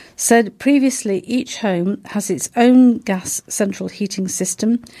 said previously each home has its own gas central heating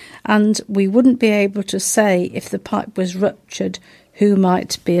system and we wouldn't be able to say if the pipe was ruptured who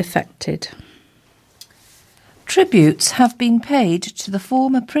might be affected. Tributes have been paid to the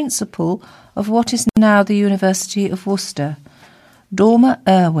former principal of what is now the University of Worcester, Dorma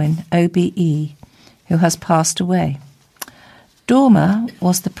Irwin, OBE, who has passed away. Dorma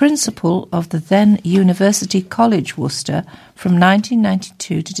was the principal of the then University College Worcester from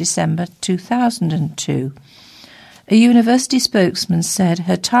 1992 to December 2002. A university spokesman said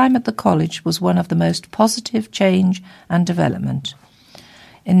her time at the college was one of the most positive change and development.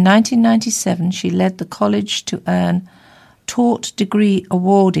 In 1997, she led the college to earn taught degree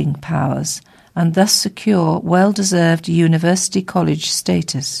awarding powers and thus secure well-deserved university college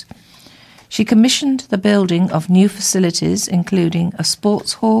status. She commissioned the building of new facilities including a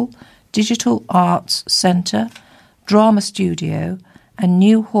sports hall, digital arts centre, drama studio and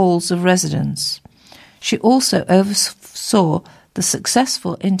new halls of residence. She also oversaw the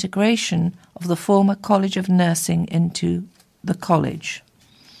successful integration of the former College of Nursing into the college.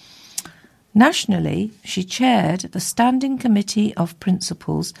 Nationally, she chaired the Standing Committee of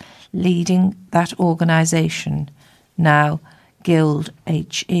Principals leading that organisation, now Guild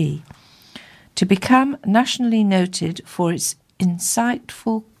HE, to become nationally noted for its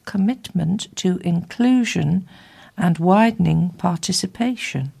insightful commitment to inclusion and widening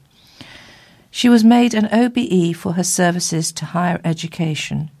participation. She was made an OBE for her services to higher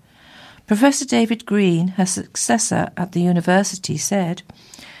education. Professor David Green, her successor at the university, said,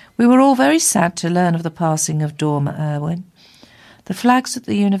 "We were all very sad to learn of the passing of Dorma Irwin. The flags at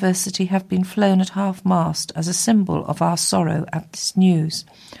the university have been flown at half-mast as a symbol of our sorrow at this news.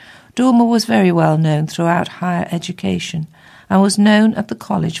 Dorma was very well known throughout higher education and was known at the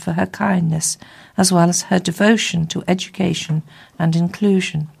college for her kindness as well as her devotion to education and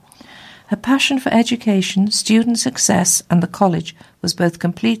inclusion. Her passion for education, student success and the college was both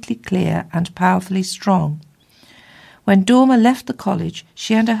completely clear and powerfully strong. When Dormer left the college,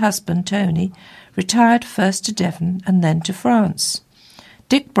 she and her husband, Tony, retired first to Devon and then to France.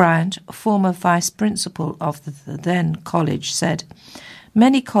 Dick Bryant, a former vice principal of the then college, said,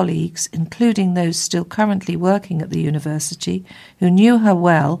 "Many colleagues, including those still currently working at the university, who knew her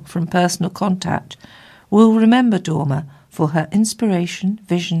well from personal contact, will remember Dormer for her inspiration,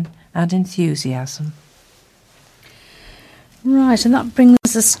 vision and enthusiasm." Right, and that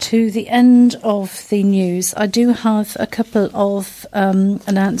brings us to the end of the news. I do have a couple of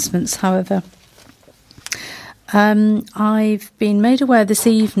announcements, however. I've been made aware this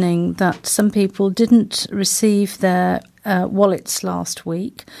evening that some people didn't receive their wallets last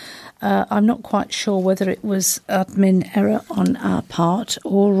week. I'm not quite sure whether it was admin error on our part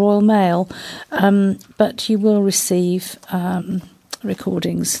or Royal Mail, but you will receive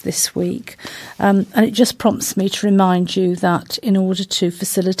recordings this week. And it just prompts me to remind you that in order to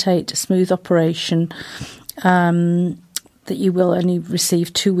facilitate a smooth operation, that you will only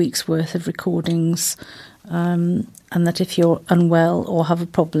receive 2 weeks' worth of recordings, and that if you're unwell or have a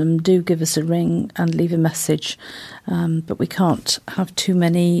problem, do give us a ring and leave a message. But we can't have too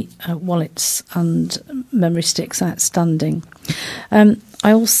many wallets and memory sticks outstanding.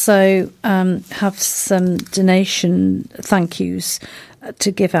 I also have some donation thank yous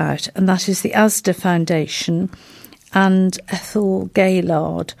to give out, and that is the Asda Foundation and Ethel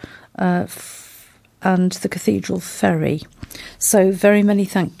Gaylard and the Cathedral Ferry. So very many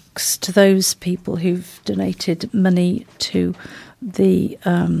thanks to those people who've donated money to the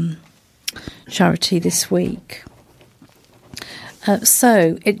charity this week.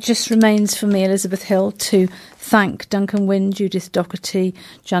 So it just remains for me, Elizabeth Hill, to thank Duncan Wynne, Judith Docherty,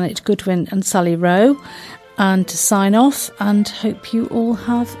 Janet Goodwin and Sally Rowe, and to sign off and hope you all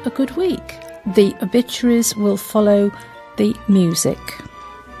have a good week. The obituaries will follow the music.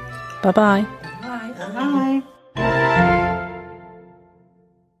 Bye-bye. Bye.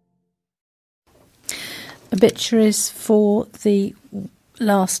 Obituaries for the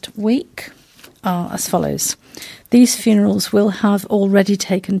last week are as follows. These funerals will have already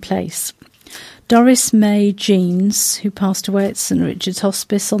taken place. Doris May Jeans, who passed away at St Richard's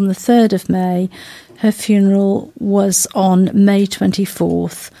Hospice on the 3rd of May, her funeral was on May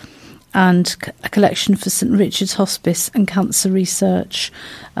 24th, and a collection for St Richard's Hospice and Cancer Research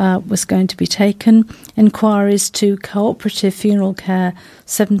was going to be taken. Inquiries to Cooperative Funeral Care,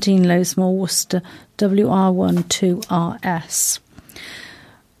 17 Lowesmore, Worcester, WR1 2RS.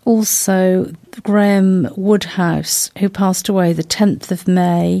 Also, Graham Woodhouse, who passed away the 10th of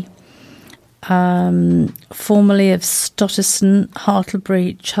May, formerly of Stotterson,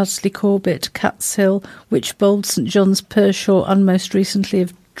 Hartlebury, Chadsley Corbett, Catshill, Wychbold, St John's, Pershaw, and most recently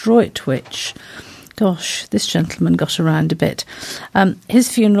of Droitwich. Gosh, this gentleman got around a bit. His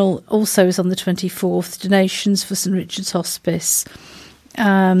funeral also is on the 24th. Donations for St Richard's Hospice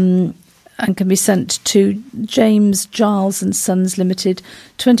and can be sent to James Giles and Sons Limited,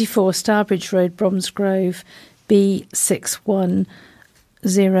 24 Starbridge Road, Bromsgrove,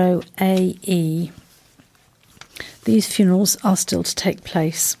 B610AE. These funerals are still to take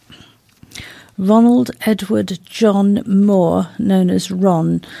place. Ronald Edward John Moore, known as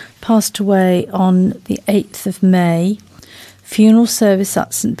Ron, passed away on the 8th of May. Funeral service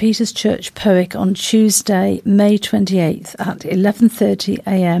at St Peter's Church, Powick, on Tuesday, May 28th at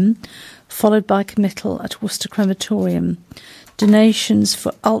 11:30am, followed by committal at Worcester Crematorium. Donations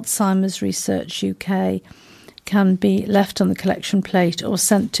for Alzheimer's Research UK can be left on the collection plate or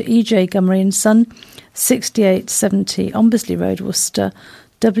sent to E.J. Gummery & Son, 6870 Ombersley Road, Worcester,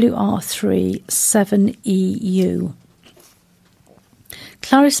 WR3 7EU.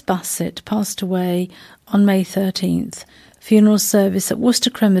 Clarice Bassett passed away on May 13th. Funeral service at Worcester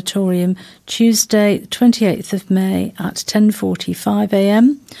Crematorium, Tuesday, 28th of May at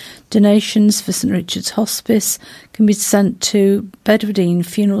 10:45am. Donations for St Richard's Hospice can be sent to Bedwardine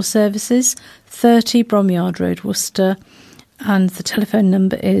Funeral Services, 30 Bromyard Road, Worcester, and the telephone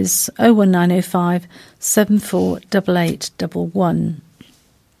number is 01905 748811.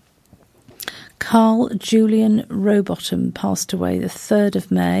 Carl Julian Rowbottom passed away the 3rd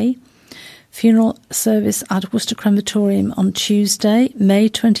of May. Funeral service at Worcester Crematorium on Tuesday, May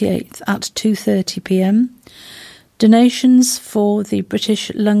 28th at 2:30pm. Donations for the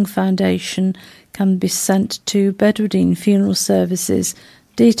British Lung Foundation can be sent to Bedwardine Funeral Services.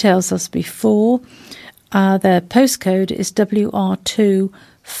 Details as before. Their postcode is WR2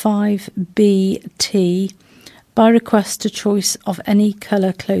 5BT. By request, a choice of any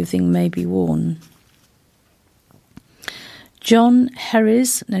colour clothing may be worn. John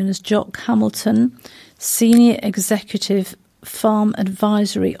Herries, known as Jock Hamilton, Senior Executive Farm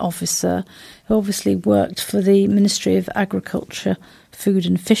Advisory Officer, who obviously worked for the Ministry of Agriculture, Food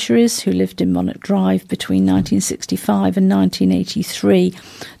and Fisheries, who lived in Monarch Drive between 1965 and 1983,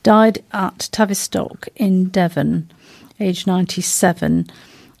 died at Tavistock in Devon, aged 97.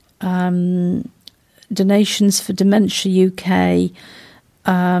 Donations for Dementia UK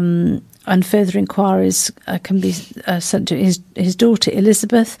and further inquiries can be sent to his daughter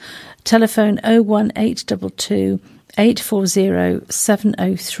Elizabeth. Telephone 01822 840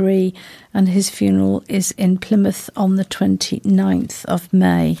 703, and his funeral is in Plymouth on the 29th of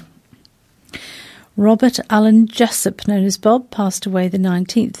May. Robert Allen Jessup, known as Bob, passed away the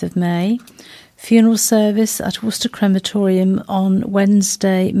 19th of May. Funeral service at Worcester Crematorium on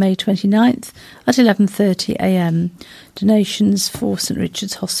Wednesday, May 29th at 11:30 a.m. Donations for St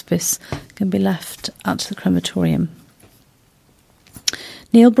Richard's Hospice can be left at the crematorium.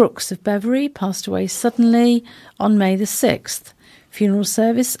 Neil Brooks of Beverley passed away suddenly on May the 6th. Funeral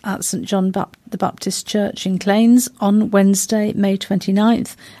service at St John the Baptist Church in Claines on Wednesday, May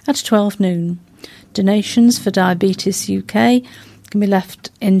 29th at 12 noon. Donations for Diabetes UK can be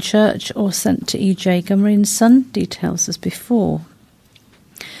left in church or sent to E.J. Gummery & Son, details as before.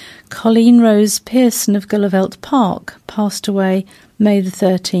 Colleen Rose Pearson of Gullavelt Park passed away May the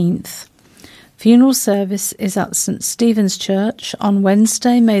 13th. Funeral service is at St Stephen's Church on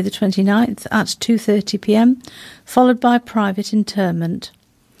Wednesday, May the 29th at 2:30 p.m, followed by private interment.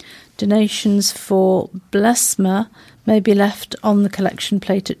 Donations for Blesma may be left on the collection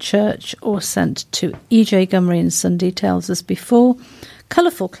plate at church or sent to E.J. Gummery & Son, details as before.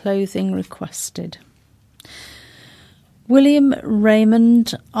 Colourful clothing requested. William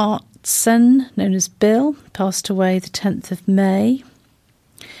Raymond Artsen, known as Bill, passed away the 10th of May.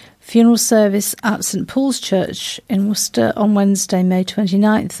 Funeral service at St Paul's Church in Worcester on Wednesday, May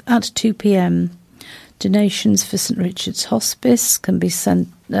 29th at 2 p.m. Donations for St Richard's Hospice can be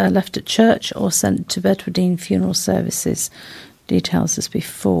left at church or sent to Bedwardine Funeral Services. Details as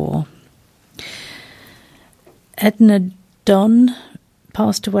before. Edna Dunn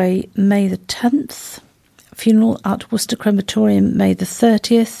passed away May the 10th. Funeral at Worcester Crematorium May the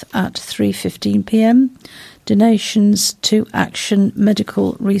 30th at 3:15 p.m. Donations to Action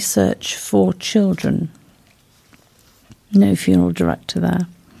Medical Research for Children. No funeral director there.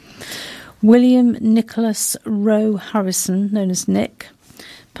 William Nicholas Rowe Harrison, known as Nick,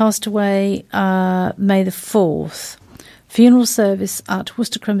 passed away May the 4th. Funeral service at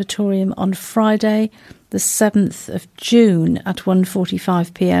Worcester Crematorium on Friday, the 7th of June at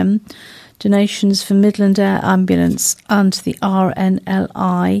 1:45 p.m. Donations for Midland Air Ambulance and the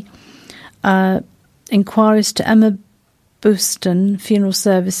RNLI. Inquiries to Emma Booston, Funeral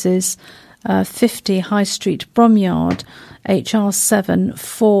Services, 50 High Street, Bromyard, HR7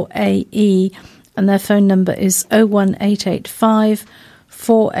 4AE, and their phone number is 01885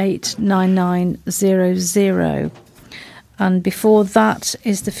 489900. And before that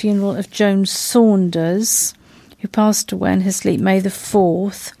is the funeral of Joan Saunders, who passed away in her sleep May the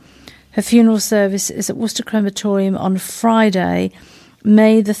 4th. Her funeral service is at Worcester Crematorium on Friday,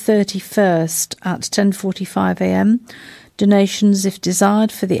 May the 31st at 10:45 a.m. Donations, if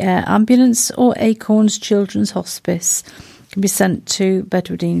desired, for the air ambulance or Acorns Children's Hospice can be sent to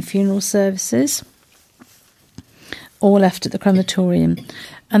Bedwardine Funeral Services or left at the crematorium.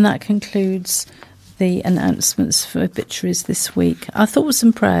 And that concludes the announcements for obituaries this week. Our thoughts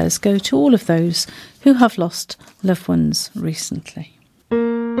and prayers go to all of those who have lost loved ones recently.